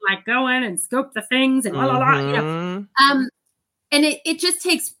he can like go in and scope the things and blah, blah, blah, and it just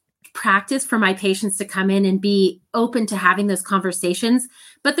takes practice for my patients to come in and be open to having those conversations.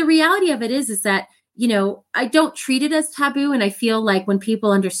 But the reality of it is that, I don't treat it as taboo. And I feel like when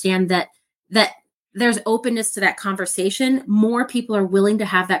people understand that there's openness to that conversation, more people are willing to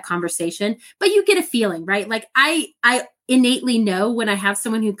have that conversation. But you get a feeling, right? Like I innately know when I have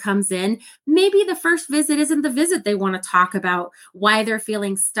someone who comes in, maybe the first visit isn't the visit they want to talk about why they're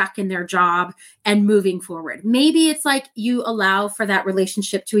feeling stuck in their job and moving forward. Maybe it's like you allow for that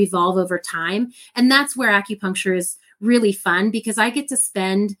relationship to evolve over time. And that's where acupuncture is really fun because I get to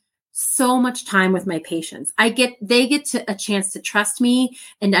spend so much time with my patients. They get a chance to trust me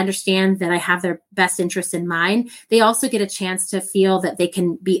and understand that I have their best interest in mind. They also get a chance to feel that they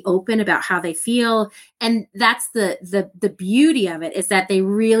can be open about how they feel. And that's the beauty of it, is that they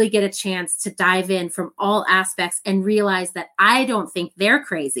really get a chance to dive in from all aspects and realize that I don't think they're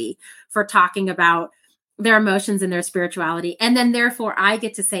crazy for talking about their emotions and their spirituality. And then therefore I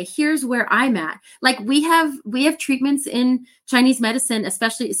get to say, here's where I'm at. Like we have treatments in Chinese medicine,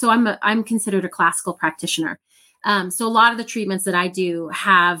 especially. So I'm considered a classical practitioner. So a lot of the treatments that I do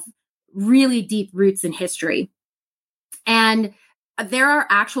have really deep roots in history, and there are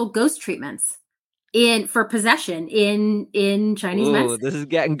actual ghost treatments for possession in Chinese Ooh, medicine. this is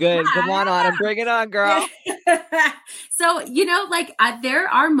getting good. Come on, Autumn, bring it on, girl. So, like there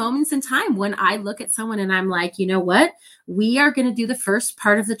are moments in time when I look at someone and I'm like, you know what? We are going to do the first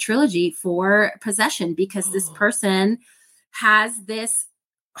part of the trilogy for possession because this person has this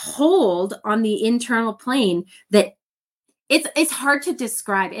hold on the internal plane that it's hard to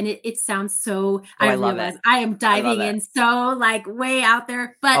describe. And it sounds so, I realize I am diving in so like way out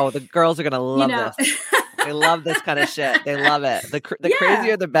there, but the girls are going to love this. They love this kind of shit. They love it. The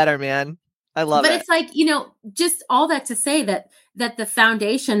crazier, the better, man. I love it. But it's like, just all that to say that the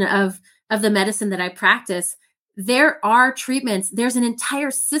foundation of the medicine that I practice, there are treatments. There's an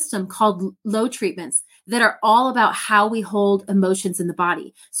entire system called low treatments that are all about how we hold emotions in the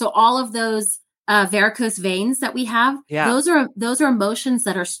body. So all of those varicose veins that we have, those are emotions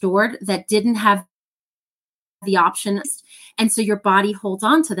that are stored that didn't have the option. And so your body holds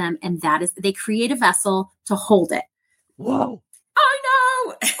on to them. And they create a vessel to hold it. Whoa. I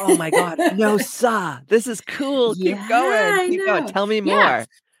know. Oh my God. No, this is cool. Keep going. Keep going. Tell me more.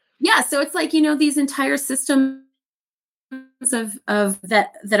 Yeah. So it's like, these entire systems of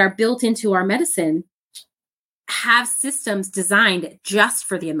that are built into our medicine have systems designed just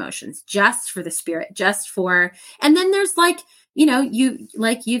for the emotions, just for the spirit, and then there's like,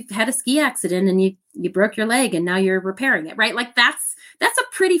 you've had a ski accident and you broke your leg and now you're repairing it, right? Like that's a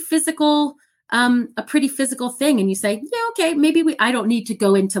pretty physical thing. And you say, yeah, okay, maybe I don't need to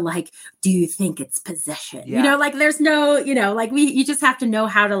go into like, do you think it's possession? Yeah. Like there's no, you just have to know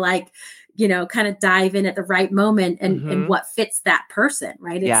how to like, kind of dive in at the right moment and what fits that person,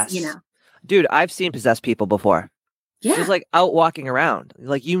 right? It's, Dude, I've seen possessed people before. Yeah. Just like out walking around.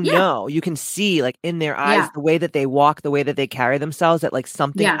 Like, you can see like in their eyes, the way that they walk, the way that they carry themselves, that like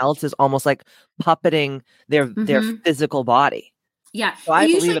something else is almost like puppeting their physical body. Yeah. So I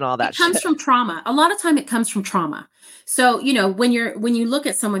believe in all that shit. It comes from trauma. A lot of time it comes from trauma. So, when you look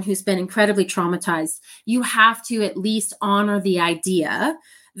at someone who's been incredibly traumatized, you have to at least honor the idea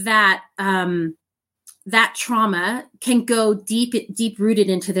that, that trauma can go deep rooted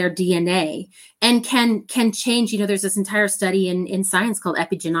into their DNA and can change. There's this entire study in science called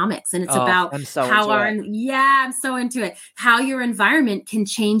epigenomics, and it's about I'm so into it, how your environment can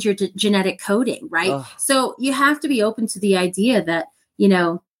change your genetic coding, right? Ugh. So you have to be open to the idea that,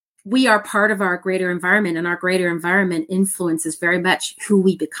 we are part of our greater environment, and our greater environment influences very much who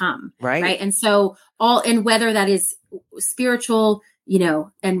we become. Right. And so and whether that is spiritual,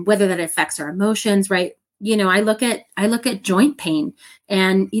 and whether that affects our emotions, right? I look at joint pain,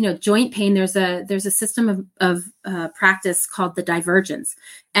 and, joint pain, there's a system of practice called the divergence,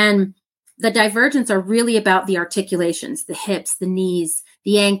 and the divergence are really about the articulations, the hips, the knees,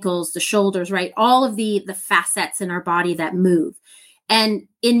 the ankles, the shoulders, right? All of the facets in our body that move. And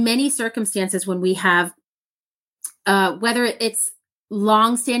in many circumstances, when we have, whether it's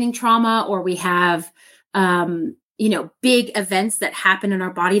long-standing trauma or we have, big events that happen in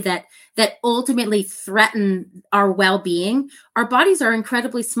our body that ultimately threaten our well-being, our bodies are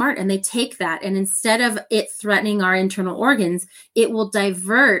incredibly smart, and they take that, and instead of it threatening our internal organs, it will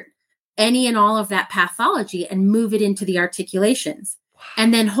divert any and all of that pathology and move it into the articulations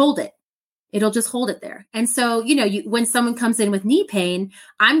and then hold it. It'll just hold it there. And so, when someone comes in with knee pain,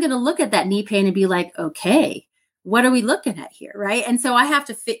 I'm going to look at that knee pain and be like, okay, what are we looking at here? Right. And so I have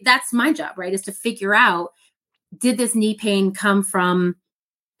to that's my job, right? Is to figure out, did this knee pain come from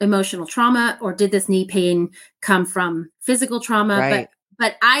emotional trauma, or did this knee pain come from physical trauma? Right.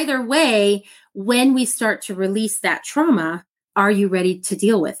 But either way, when we start to release that trauma, are you ready to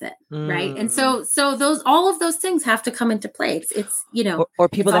deal with it? Right. And so all of those things have to come into play. It's or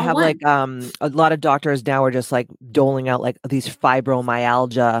people that have like, a lot of doctors now are just like doling out like these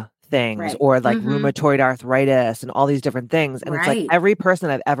fibromyalgia things, or like rheumatoid arthritis and all these different things. And it's like every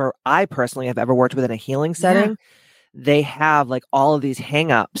person I personally have ever worked with in a healing setting, they have like all of these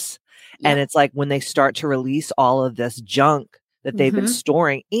hangups. And it's like when they start to release all of this junk that they've been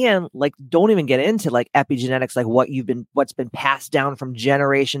storing, and like, don't even get into like epigenetics, like what's been passed down from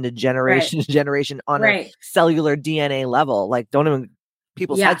generation to generation to generation on a cellular DNA level. Like, don't even,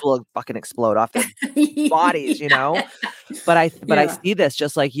 people's heads will fucking explode off their bodies, But I see this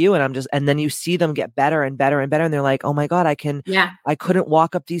just like you, and then you see them get better and better and better. And they're like, oh my God, I couldn't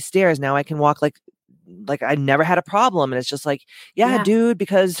walk up these stairs. Now I can walk like I never had a problem. And it's just like, dude,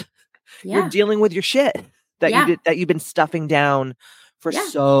 because you're dealing with your shit that you've been stuffing down for Yeah.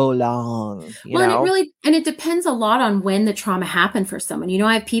 so long, you Well, know? and it depends a lot on when the trauma happened for someone. You know,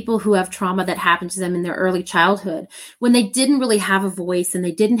 I have people who have trauma that happened to them in their early childhood when they didn't really have a voice and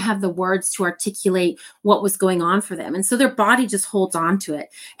they didn't have the words to articulate what was going on for them. And so their body just holds on to it.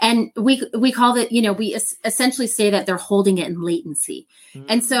 And we call it, you know, we essentially say that they're holding it in latency.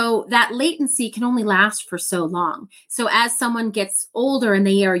 And so that latency can only last for so long. So as someone gets older and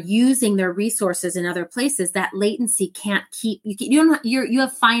they are using their resources in other places, that latency can't keep, you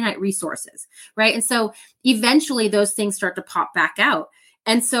have finite resources, right? And so eventually those things start to pop back out.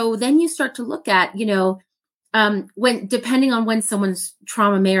 And so then you start to look at, you know, when, depending on when someone's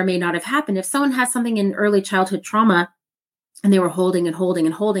trauma may or may not have happened, if someone has something in early childhood trauma and they were holding and holding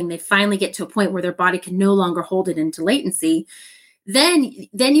and holding, they finally get to a point where their body can no longer hold it into latency. Then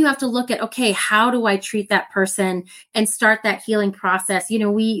you have to look at, okay, how do I treat that person and start that healing process? You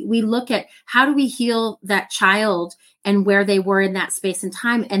know, we look at how do we heal that child and where they were in that space and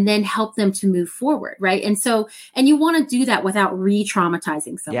time, and then help them to move forward, right? And so, and you want to do that without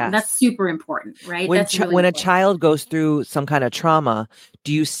re-traumatizing someone. Yes. That's super important, right? When That's really when important. a child goes through some kind of trauma,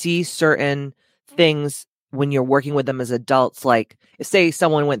 do you see certain things when you're working with them as adults? Like, say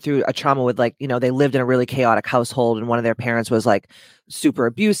someone went through a trauma with, like, you know, they lived in a really chaotic household and one of their parents was like super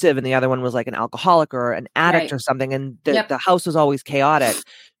abusive and the other one was like an alcoholic or an addict Right. or something, and the, Yep. the house was always chaotic.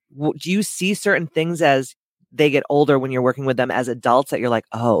 Do you see certain things as they get older when you're working with them as adults that you're like,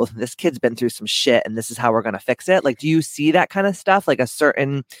 oh, this kid's been through some shit and this is how we're going to fix it? Like, do you see that kind of stuff? Like a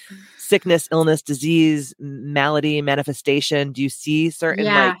certain sickness, illness, disease, malady, manifestation? Do you see certain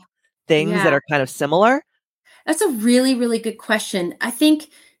like things that are kind of similar? That's a really, really good question. I think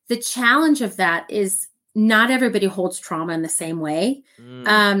the challenge of that is not everybody holds trauma in the same way.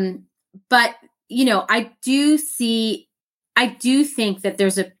 But, you know, I do think that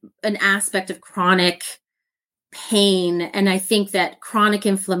there's an aspect of chronic pain. And I think that chronic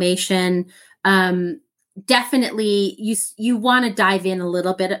inflammation, definitely you want to dive in a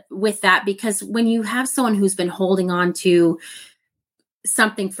little bit with that, because when you have someone who's been holding on to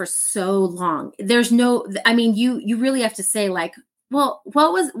something for so long, I mean, you really have to say, like, well,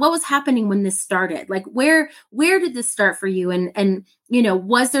 what was happening when this started? Like, where did this start for you? And, you know,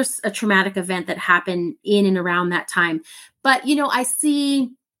 was there a traumatic event that happened in and around that time? But, you know, I see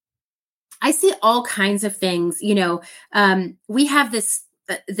all kinds of things. You know, we have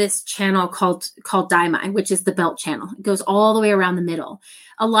this channel called Daimai, which is the belt channel. It goes all the way around the middle.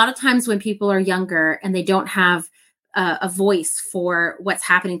 A lot of times when people are younger and they don't have a voice for what's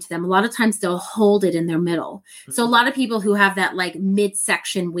happening to them, a lot of times they'll hold it in their middle. So a lot of people who have that like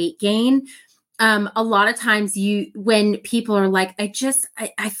midsection weight gain, a lot of times when people are like,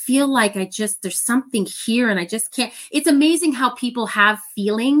 I feel like there's something here and I just can't. It's amazing how people have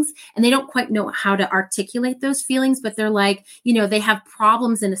feelings and they don't quite know how to articulate those feelings, but they're like, you know, they have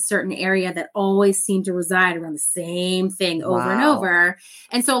problems in a certain area that always seem to reside around the same thing over and over.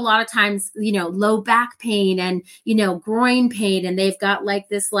 And so a lot of times, you know, low back pain and, you know, groin pain, and they've got like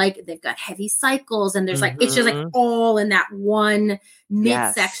this, like they've got heavy cycles and there's like, it's just like all in that one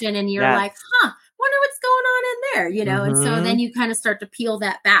midsection. And you're like, wonder what's going on in there, you know? And so then you kind of start to peel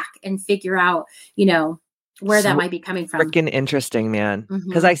that back and figure out, you know, where that might be coming from. Freaking interesting, man.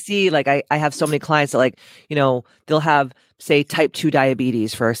 Because I see, like, I have so many clients that, like, you know, they'll have, say, type 2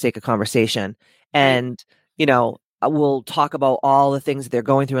 diabetes for sake of conversation. And, you know, we'll talk about all the things that they're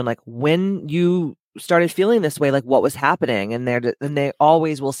going through. And like, when you started feeling this way, like what was happening? And they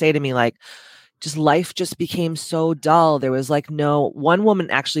always will say to me, like, life just became so dull. There was like one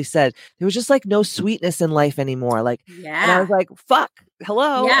woman actually said there was just like no sweetness in life anymore. Like, and I was like, fuck,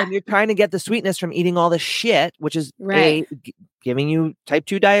 hello. And you're trying to get the sweetness from eating all this shit, which is giving you type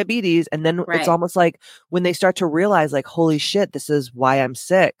 2 diabetes. And then it's almost like when they start to realize, like, holy shit, this is why I'm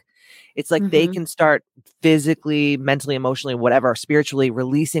sick. It's like they can start physically, mentally, emotionally, whatever, spiritually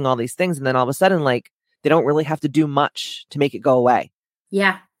releasing all these things. And then all of a sudden, like, they don't really have to do much to make it go away.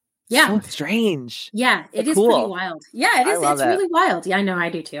 Yeah. So strange. Yeah, it is cool. Pretty wild. Yeah, it is. It's really wild. Yeah, I know. I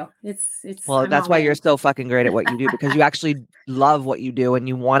do too. It's. Well, that's why you're so fucking great at what you do, because you actually love what you do and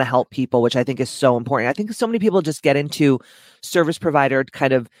you want to help people, which I think is so important. I think so many people just get into service provider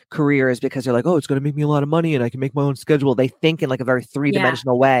kind of careers because they're like, oh, it's going to make me a lot of money and I can make my own schedule. They think in like a very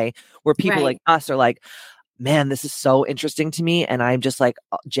 3-dimensional way, where people like us are like, man, this is so interesting to me. And I'm just like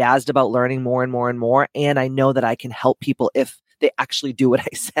jazzed about learning more and more and more. And I know that I can help people if they actually do what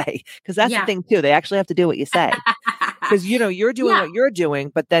I say. Because that's the thing too. They actually have to do what you say. Because, you know, you're doing what you're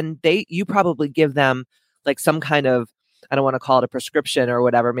doing, but then you probably give them like some kind of, I don't want to call it a prescription or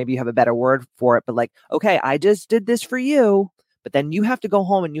whatever. Maybe you have a better word for it, but like, okay, I just did this for you, but then you have to go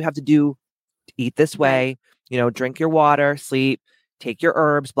home and you have to eat this way, you know, drink your water, sleep, take your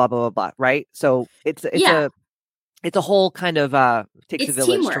herbs, blah, blah, blah, blah. Right. So it's a whole kind of, takes a It's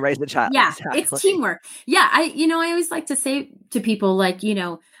village teamwork. to raise a child. Yeah, Exactly. it's teamwork. Yeah, I always like to say to people, like,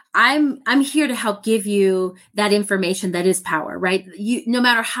 I'm here to help give you that information that is power, right? No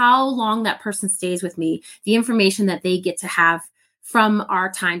matter how long that person stays with me, the information that they get to have from our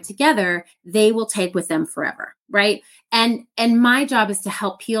time together, they will take with them forever, right? And my job is to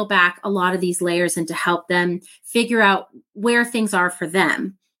help peel back a lot of these layers and to help them figure out where things are for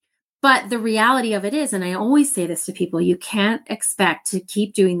them. But the reality of it is, and I always say this to people, you can't expect to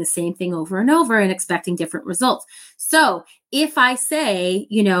keep doing the same thing over and over and expecting different results. So if I say,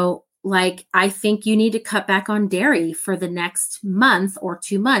 like, I think you need to cut back on dairy for the next month or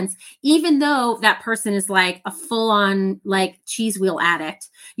 2 months, even though that person is like a full on like cheese wheel addict,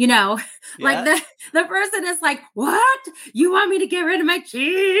 like the person is like, what? You want me to get rid of my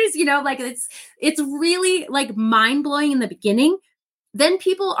cheese? Like it's really like mind blowing in the beginning. Then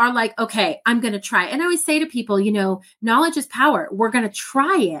people are like, okay, I'm going to try. And I always say to people, knowledge is power. We're going to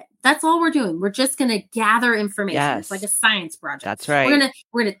try it. That's all we're doing. We're just going to gather information. Yes. It's like a science project. That's right.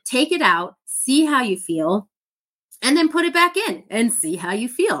 We're going to take it out, see how you feel, and then put it back in and see how you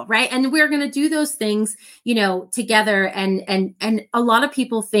feel. Right. And we're going to do those things, together. And a lot of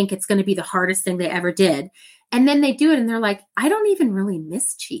people think it's going to be the hardest thing they ever did. And then they do it and they're like, I don't even really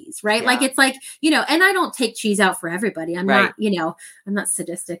miss cheese, right? Yeah. Like, it's like, and I don't take cheese out for everybody. I'm not, I'm not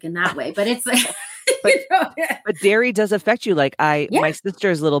sadistic in that way, but it's like, but dairy does affect you. Like my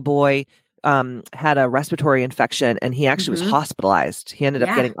sister's little boy had a respiratory infection and he actually was hospitalized. He ended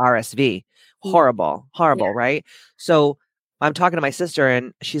up getting RSV. Horrible, right? So I'm talking to my sister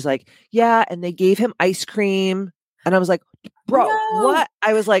and she's like, yeah. And they gave him ice cream. And I was like, bro, what?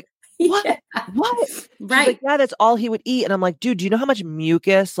 I was like, what? Yeah. What? Right. Like, yeah, that's all he would eat. And I'm like, dude, do you know how much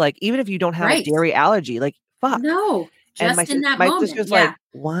mucus, like, even if you don't have a dairy allergy, like, fuck. No. And my sister's like,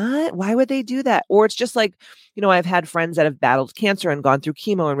 what? Why would they do that? Or it's just like, I've had friends that have battled cancer and gone through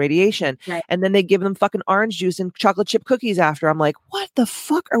chemo and radiation. Right. And then they give them fucking orange juice and chocolate chip cookies after. I'm like, what the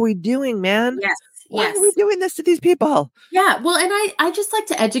fuck are we doing, man? Yes. Why are we doing this to these people? Yeah. Well, and I just like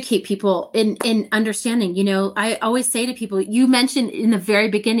to educate people in understanding, I always say to people, you mentioned in the very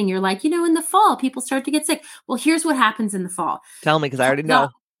beginning, you're like, in the fall, people start to get sick. Well, here's what happens in the fall. Tell me, because I already know.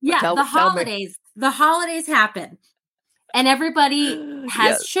 The holidays happen. And everybody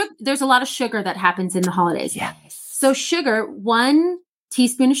has sugar. There's a lot of sugar that happens in the holidays. Yes. So sugar, 1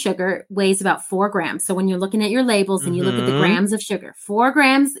 teaspoon of sugar weighs about 4 grams. So when you're looking at your labels and you look at the grams of sugar, 4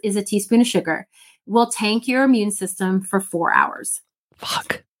 grams is a teaspoon of sugar. Will tank your immune system for 4 hours.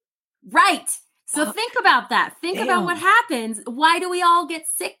 Fuck. Right. So think about that. Think about what happens. Why do we all get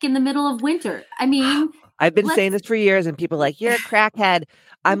sick in the middle of winter? I mean, I've been saying this for years and people are like, you're a crackhead.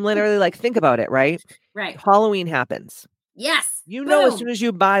 I'm literally like, think about it, right? Right. Halloween happens. Yes. As soon as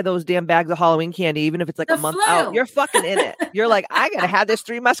you buy those damn bags of Halloween candy, even if it's like a month out, you're fucking in it. You're like, I got to have this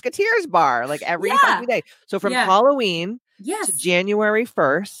 3 Musketeers bar like every fucking day. So from Halloween to January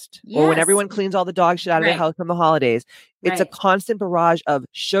 1st, or when everyone cleans all the dog shit out of their house from the holidays, it's a constant barrage of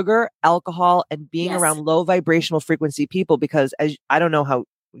sugar, alcohol, and being around low vibrational frequency people, because I don't know how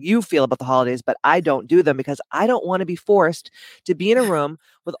you feel about the holidays, but I don't do them because I don't want to be forced to be in a room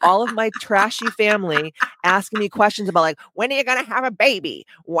with all of my trashy family asking me questions about like, when are you going to have a baby?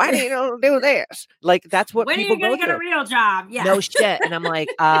 Why do you do this? Like, that's what people go through. When are you going to get a real job? Yeah. No shit. And I'm like,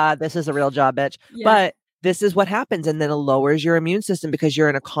 this is a real job, bitch. Yeah. But this is what happens. And then it lowers your immune system because you're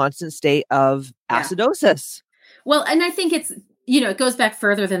in a constant state of acidosis. Well, and I think it's, it goes back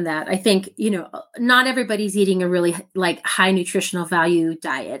further than that. I think, not everybody's eating a really like high nutritional value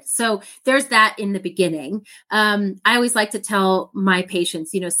diet. So there's that in the beginning. I always like to tell my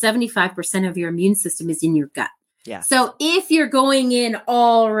patients, 75% of your immune system is in your gut. Yeah. So if you're going in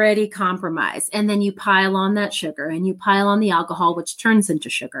already compromised and then you pile on that sugar and you pile on the alcohol, which turns into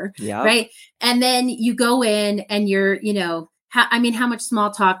sugar, right? And then you go in and you're, how much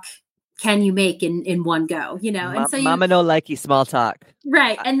small talk can you make in one go, and so mama no likey small talk.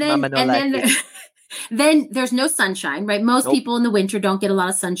 Right. And then, then there's no sunshine, right? Most people in the winter don't get a lot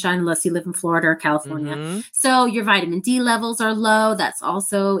of sunshine unless you live in Florida or California. So your vitamin D levels are low. That's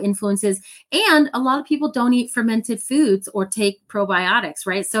also influences. And a lot of people don't eat fermented foods or take probiotics,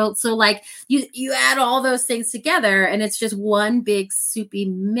 right? So like you add all those things together and it's just one big soupy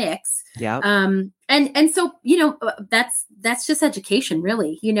mix. Yeah. And so, that's just education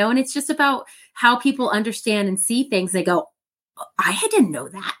really, and it's just about how people understand and see things. They go, I didn't know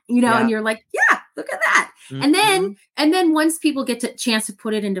that, and you're like, yeah, look at that. And then once people get a chance to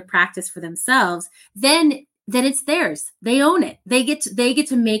put it into practice for themselves, then it's theirs. They own it. They get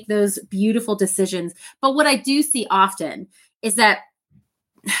to make those beautiful decisions. But what I do see often is that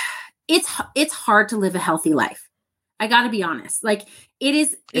it's hard to live a healthy life. I got to be honest. Like it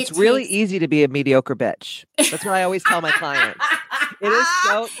is. It's really easy to be a mediocre bitch. That's what I always tell my clients. It is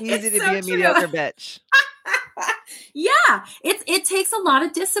so easy to be a mediocre bitch. Yeah. It takes a lot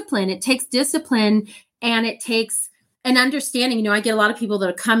of discipline. It takes discipline and it takes an understanding. You know, I get a lot of people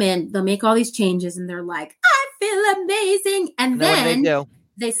that come in, they'll make all these changes and they're like, I feel amazing. And then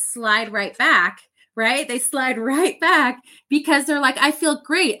they slide right back, right? They slide right back because they're like, I feel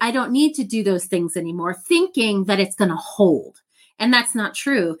great. I don't need to do those things anymore, thinking that it's going to hold. And that's not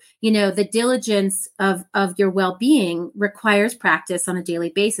true. You know, the diligence of your well-being requires practice on a daily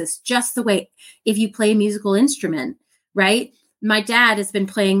basis, just the way if you play a musical instrument, right? My dad has been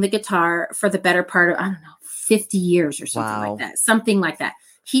playing the guitar for the better part of, I don't know, 50 years or something like that.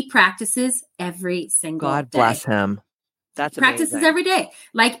 He practices every single day. God bless him. That's practices amazing. Every day.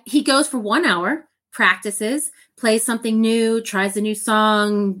 Like he goes for 1 hour, practices, plays something new, tries a new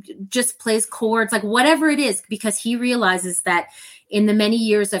song, just plays chords, like whatever it is, because he realizes that in the many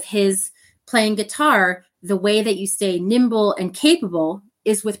years of his playing guitar, the way that you stay nimble and capable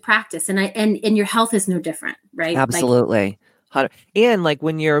is with practice. And your health is no different, right? Absolutely. And like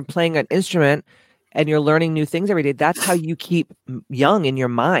when you're playing an instrument and you're learning new things every day, that's how you keep young in your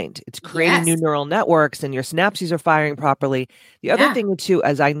mind. It's creating new neural networks and your synapses are firing properly. The other thing too,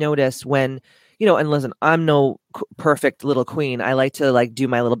 as I notice when, you know, and listen, I'm no perfect little queen. I like to like do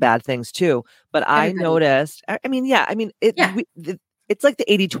my little bad things too. But I noticed, it's like the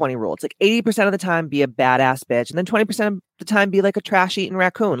 80-20 rule. It's like 80% of the time be a badass bitch. And then 20% of the time be like a trash eating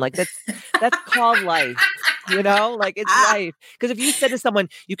raccoon. Like that's called life. You know, like it's life. Because if you said to someone,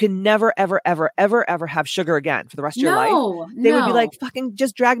 you can never, ever, ever, ever, ever have sugar again for the rest of your life, they would be like, fucking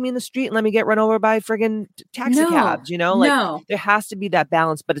just drag me in the street and let me get run over by friggin' taxi cabs, you know? Like there has to be that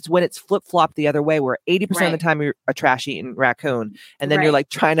balance, but it's when it's flip-flopped the other way where 80% of the time you're a trash eating raccoon and then you're like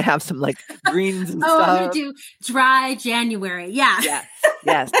trying to have some like greens and stuff. I'm going to do dry January. Yeah.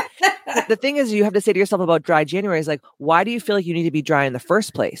 Yes. The thing is, you have to say to yourself about dry January is like, why do you feel like you need to be dry in the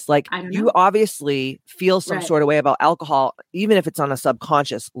first place? Like you obviously feel some sort of way about alcohol, even if it's on a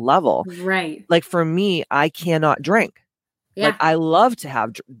subconscious level. Right. Like for me, I cannot drink. Yeah. Like I love to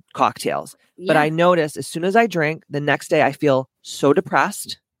have cocktails, but I notice as soon as I drink, the next day I feel so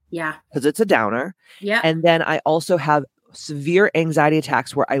depressed. Yeah. Because it's a downer. Yeah. And then I also have severe anxiety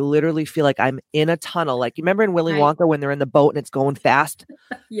attacks where I literally feel like I'm in a tunnel. Like you remember in Willy Wonka when they're in the boat and it's going fast?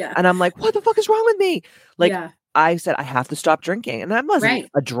 Yeah. And I'm like, what the fuck is wrong with me? Like I said, I have to stop drinking. And I wasn't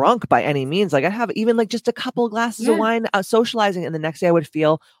a drunk by any means. Like I have even like just a couple of glasses of wine socializing. And the next day I would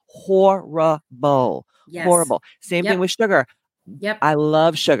feel horrible. Yes. Horrible. Same thing with sugar. Yep. I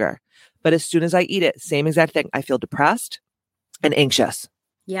love sugar. But as soon as I eat it, same exact thing. I feel depressed and anxious.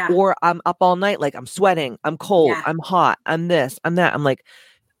 Yeah. Or I'm up all night, like I'm sweating, I'm cold, I'm hot, I'm this, I'm that. I'm like,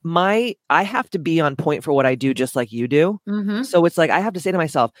 I have to be on point for what I do, just like you do. Mm-hmm. So it's like, I have to say to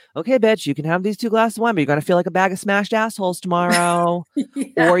myself, okay, bitch, you can have these 2 glasses of wine, but you're going to feel like a bag of smashed assholes tomorrow.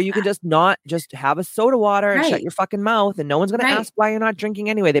 Or you can just have a soda water and shut your fucking mouth. And no one's going to ask why you're not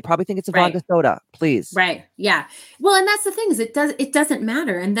drinking anyway. They probably think it's a vodka soda. Please. Right. Yeah. Well, and that's the thing is it doesn't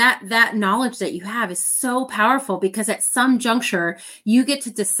matter. And that knowledge that you have is so powerful because at some juncture you get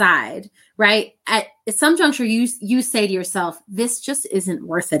to decide, right? At some juncture, you say to yourself, this just isn't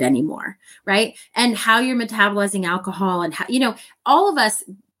worth it anymore, right? And how you're metabolizing alcohol and how, you know, all of us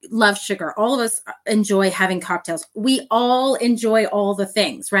love sugar. All of us enjoy having cocktails. We all enjoy all the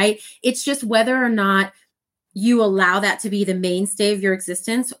things, right? It's just whether or not you allow that to be the mainstay of your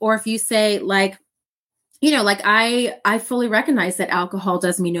existence, or if you say like, you know, like I fully recognize that alcohol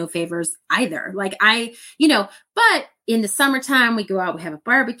does me no favors either. Like but in the summertime, we go out, we have a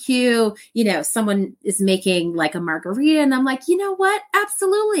barbecue, you know, someone is making like a margarita and I'm like, you know what?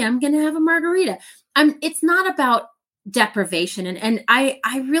 Absolutely. I'm going to have a margarita. It's not about deprivation. And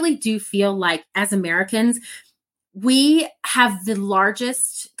I really do feel like as Americans, we have the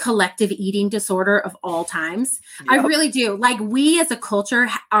largest collective eating disorder of all times. Yep. I really do. Like we as a culture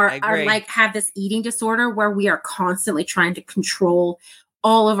are like have this eating disorder where we are constantly trying to control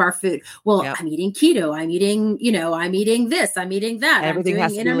all of our food. Well, I'm eating keto. I'm eating this. I'm eating that. Everything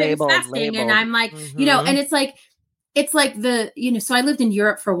has to be labeled. And I'm like, you know, and it's like the, you know, so I lived in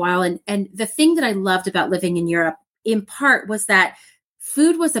Europe for a while. And the thing that I loved about living in Europe in part was that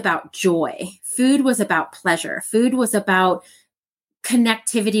food was about joy. Food was about pleasure. Food was about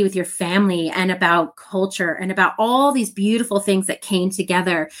connectivity with your family and about culture and about all these beautiful things that came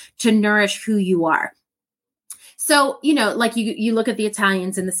together to nourish who you are. So, like you look at the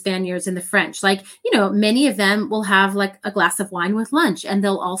Italians and the Spaniards and the French, like, many of them will have like a glass of wine with lunch, and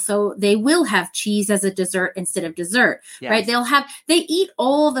they will have cheese as a dessert instead of dessert, Yes. right? They eat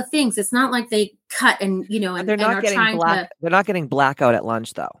all the things. It's not like they cut and, But they're not getting blackout at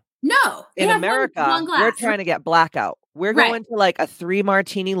lunch though. No. In America, one glass. we're trying to get blackout. We're going to like a 3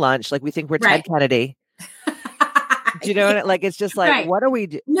 martini lunch. Like we think we're Ted Kennedy. Do you know what? Like, it's just like, what do we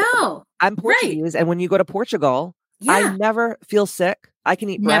do? No. I'm Portuguese. And when you go to Portugal, I never feel sick. I can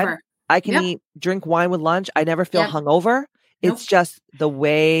eat bread. I can drink wine with lunch. I never feel hungover. Nope. It's just the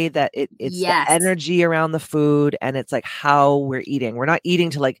way that it's the energy around the food. And it's like how we're eating. We're not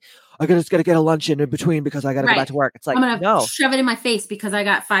eating to like, I just got to get a lunch in between because I got to go back to work. It's like, I'm going to shove it in my face because I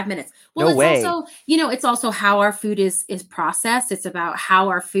got 5 minutes. Well, no way. Also, it's also how our food is processed. It's about how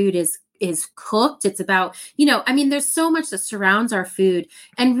our food is cooked. It's about, there's so much that surrounds our food,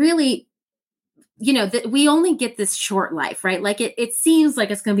 and really, that we only get this short life, right? Like it seems like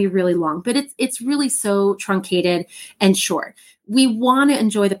it's going to be really long, but it's really so truncated and short. We want to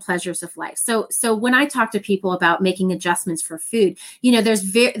enjoy the pleasures of life. So when I talk to people about making adjustments for food,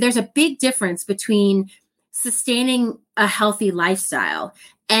 there's a big difference between sustaining a healthy lifestyle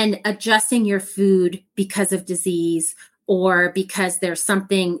and adjusting your food because of disease or because there's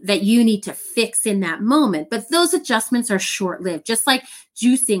something that you need to fix in that moment. But those adjustments are short-lived, just like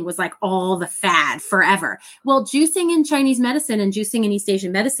juicing was like all the fad forever. Well, juicing in Chinese medicine and juicing in East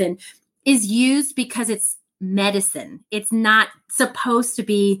Asian medicine is used because it's medicine. It's not supposed to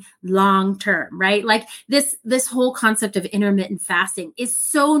be long-term, right? Like this whole concept of intermittent fasting is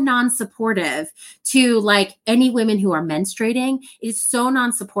so non-supportive to like any women who are menstruating. It is so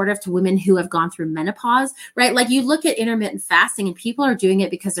non-supportive to women who have gone through menopause, right? Like you look at intermittent fasting and people are doing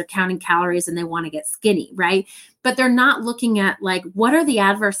it because they're counting calories and they want to get skinny, right? But they're not looking at like, what are the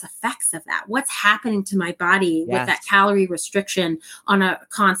adverse effects of that? What's happening to my body with that calorie restriction on a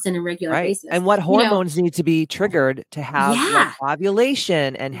constant and regular basis? And what hormones need to be triggered to have like,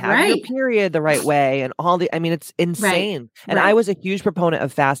 ovulation and have your period the right way and all the, it's insane. And I was a huge proponent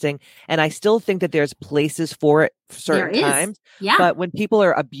of fasting, and I still think that there's places for it certain times. Yeah. But when people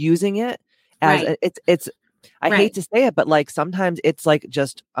are abusing it as it's I hate to say it, but like sometimes it's like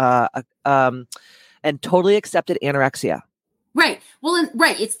just and totally accepted anorexia. Right. Well,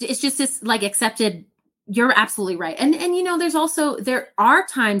 It's just this like accepted. You're absolutely right. And there are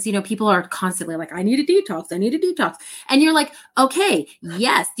times, people are constantly like, I need a detox. And you're like, okay,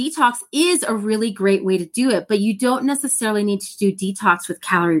 yes, detox is a really great way to do it, but you don't necessarily need to do detox with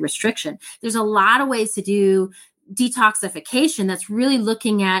calorie restriction. There's a lot of ways to do detoxification that's really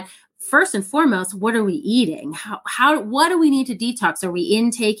looking at, first and foremost, what are we eating? What do we need to detox? Are we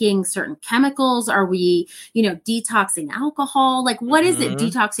intaking certain chemicals? Are we, detoxing alcohol? Like, what is it?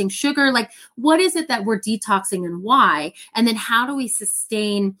 Detoxing sugar? Like, what is it that we're detoxing and why? And then how do we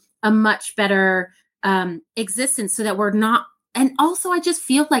sustain a much better existence so that we're not, and also I just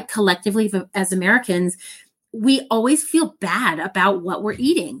feel like collectively as Americans, we always feel bad about what we're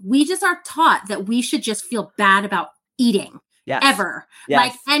eating. We just are taught that we should just feel bad about eating. Yes. Ever. Yes.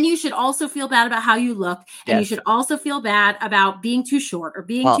 Like, and you should also feel bad about how you look. And you should also feel bad about being too short or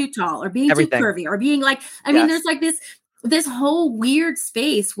being too tall or being too curvy or being like, I mean, there's like this whole weird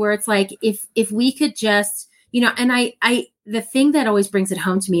space where it's like, if we could just, and the thing that always brings it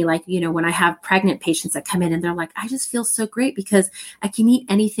home to me, like, when I have pregnant patients that come in and they're like, I just feel so great because I can eat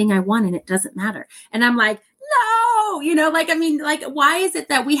anything I want and it doesn't matter. And I'm like, no, why is it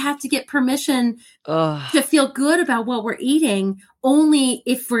that we have to get permission to feel good about what we're eating only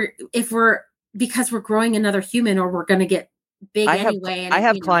if we're because we're growing another human or we're going to get big anyway? I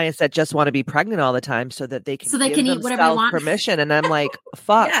have clients that just want to be pregnant all the time so that they can eat whatever they want. Permission. And I'm like,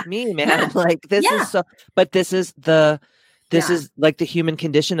 fuck me, man. Yeah. Like this is so, but this is like the human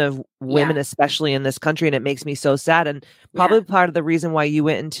condition of women, especially in this country. And it makes me so sad. And probably part of the reason why you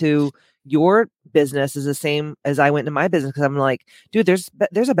went into your business is the same as I went into my business. Cause I'm like, dude, there's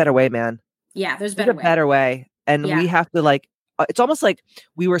a better way, man. Yeah. There's a better way. And we have to like, it's almost like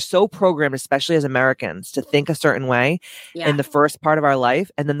we were so programmed, especially as Americans, to think a certain way in the first part of our life.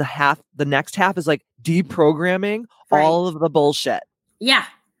 And then the next half is like deprogramming all of the bullshit. Yeah.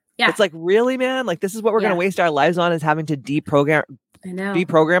 Yeah. It's like, really, man? Like, this is what we're going to waste our lives on, is having to deprogram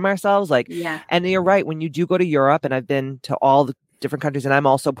ourselves. Like, and you're right. When you do go to Europe, and I've been to all the different countries, and I'm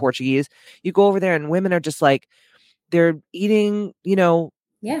also Portuguese, you go over there and women are just like, they're eating,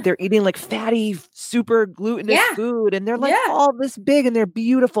 they're eating like fatty, super glutinous food. And they're like all this big, and they're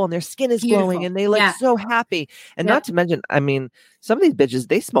beautiful, and their skin is glowing, and they look so happy. And not to mention, some of these bitches,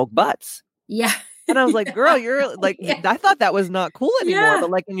 they smoke butts. Yeah. And I was like, girl, you're like, I thought that was not cool anymore.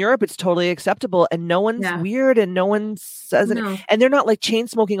 But like in Europe, it's totally acceptable and no one's weird and no one says it. And they're not like chain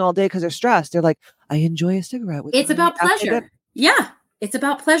smoking all day because they're stressed. They're like, I enjoy a cigarette with It's about pleasure. Yeah. It's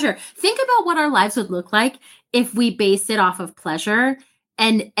about pleasure. Think about what our lives would look like if we based it off of pleasure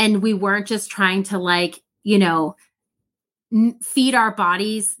and we weren't just trying to like, feed our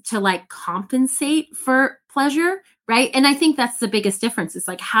bodies to like compensate for pleasure. Right. And I think that's the biggest difference. It's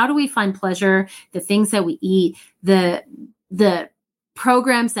like, how do we find pleasure? The things that we eat, the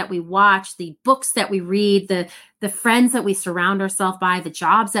programs that we watch, the books that we read, the friends that we surround ourselves by, the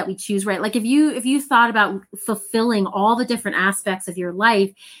jobs that we choose, right? Like if you thought about fulfilling all the different aspects of your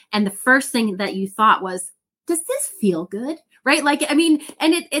life and the first thing that you thought was, does this feel good? Right. Like, I mean,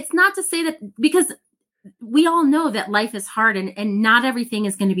 and it's not to say that, because we all know that life is hard and not everything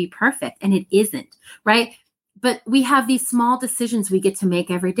is going to be perfect, and it isn't, right? But we have these small decisions we get to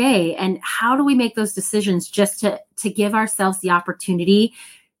make every day. And how do we make those decisions just to give ourselves the opportunity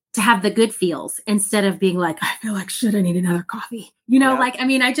to have the good feels instead of being like, I feel like, shit, I need another coffee. Like, I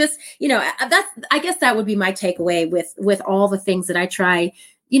mean, I just, I guess that would be my takeaway with all the things that I try,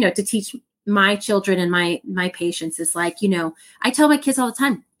 to teach my children and my patients is like, I tell my kids all the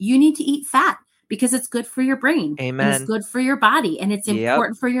time, you need to eat fat, because it's good for your brain. Amen. And it's good for your body, and it's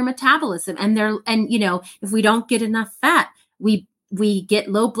important for your metabolism. And if we don't get enough fat, we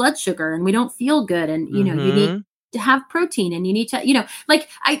get low blood sugar and we don't feel good. And, you need to have protein, and you need to, like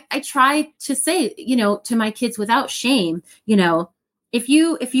I try to say, to my kids without shame, if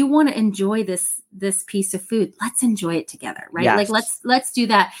you want to enjoy this piece of food, let's enjoy it together, right? Yes. Like let's do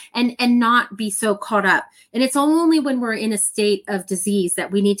that and not be so caught up. And it's only when we're in a state of disease that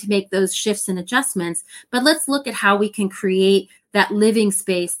we need to make those shifts and adjustments. But let's look at how we can create that living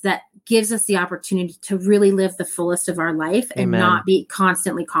space that gives us the opportunity to really live the fullest of our life and not be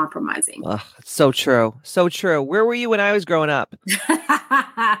constantly compromising. Oh, so true. So true. Where were you when I was growing up?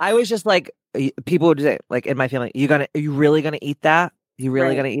 I was just like, people would say, like in my family, are you really gonna eat that? You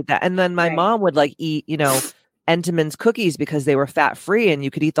really gonna eat that? And then my mom would like eat, Entenmann's cookies because they were fat free, and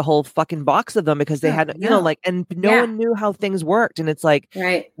you could eat the whole fucking box of them because they had, and no one knew how things worked. And it's like,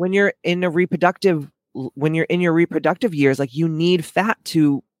 when you're in your reproductive years, like you need fat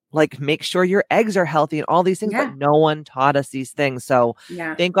to like make sure your eggs are healthy and all these things, but no one taught us these things. So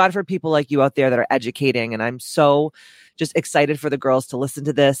thank God for people like you out there that are educating. And I'm so just excited for the girls to listen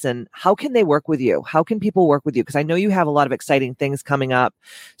to this. And how can they work with you? How can people work with you? Because I know you have a lot of exciting things coming up.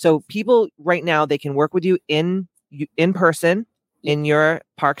 So people right now, they can work with you in person in your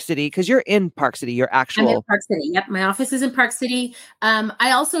Park City, because you're in Park City, your actual. I'm in Park City. Yep. My office is in Park City.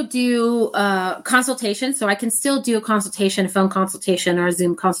 I also do consultation. So I can still do a consultation, a phone consultation or a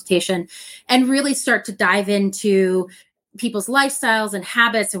Zoom consultation, and really start to dive into people's lifestyles and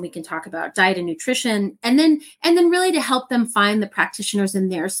habits. And we can talk about diet and nutrition, and then really to help them find the practitioners in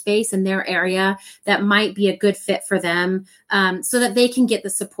their space, in their area that might be a good fit for them, so that they can get the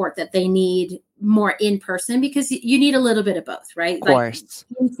support that they need more in person, because you need a little bit of both, right? Of course.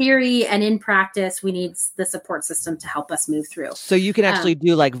 Like in theory and in practice, we need the support system to help us move through. So you can actually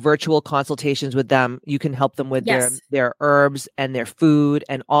do like virtual consultations with them. You can help them with their herbs and their food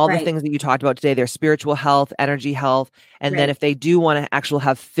and all the things that you talked about today, their spiritual health, energy health. And then if they do want to actually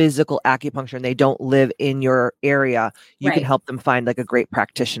have physical acupuncture and they don't live in your area, you can help them find like a great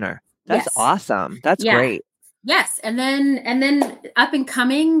practitioner. That's awesome. That's great. Yes. And then up and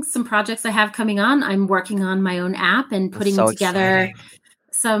coming, some projects I have coming on. I'm working on my own app and putting together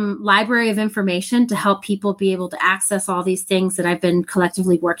some library of information to help people be able to access all these things that I've been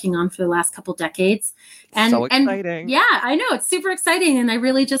collectively working on for the last couple decades. And, so exciting. Yeah, I know, it's super exciting. And I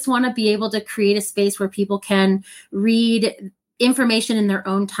really just want to be able to create a space where people can read information in their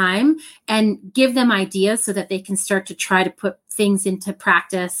own time and give them ideas so that they can start to try to put things into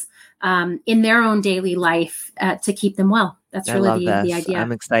practice in their own daily life to keep them well. That's really the idea.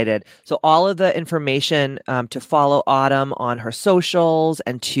 I'm excited. So all of the information to follow Autumn on her socials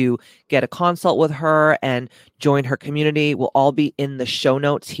and to get a consult with her and join her community will all be in the show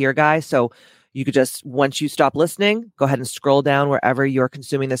notes here, guys. So you could just, once you stop listening, go ahead and scroll down wherever you're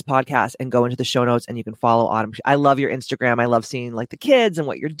consuming this podcast and go into the show notes, and you can follow Autumn. I love your Instagram. I love seeing like the kids and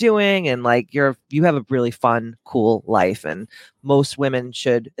what you're doing, and like you have a really fun, cool life. And most women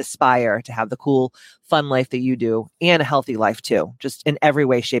should aspire to have the cool, fun life that you do, and a healthy life too, just in every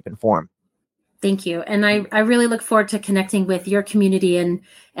way, shape, and form. Thank you. And I really look forward to connecting with your community and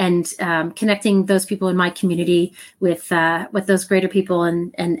connecting those people in my community with those greater people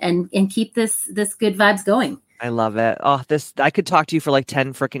and keep this good vibes going. I love it. Oh, I could talk to you for like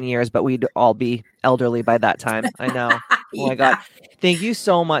 10 freaking years, but we'd all be elderly by that time. I know. Oh my God. Thank you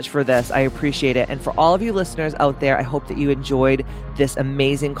so much for this. I appreciate it. And for all of you listeners out there, I hope that you enjoyed this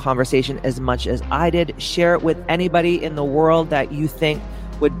amazing conversation as much as I did. Share it with anybody in the world that you think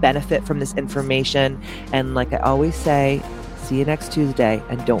would benefit from this information. And like I always say, see you next Tuesday.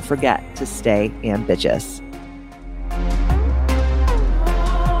 And don't forget to stay ambitious.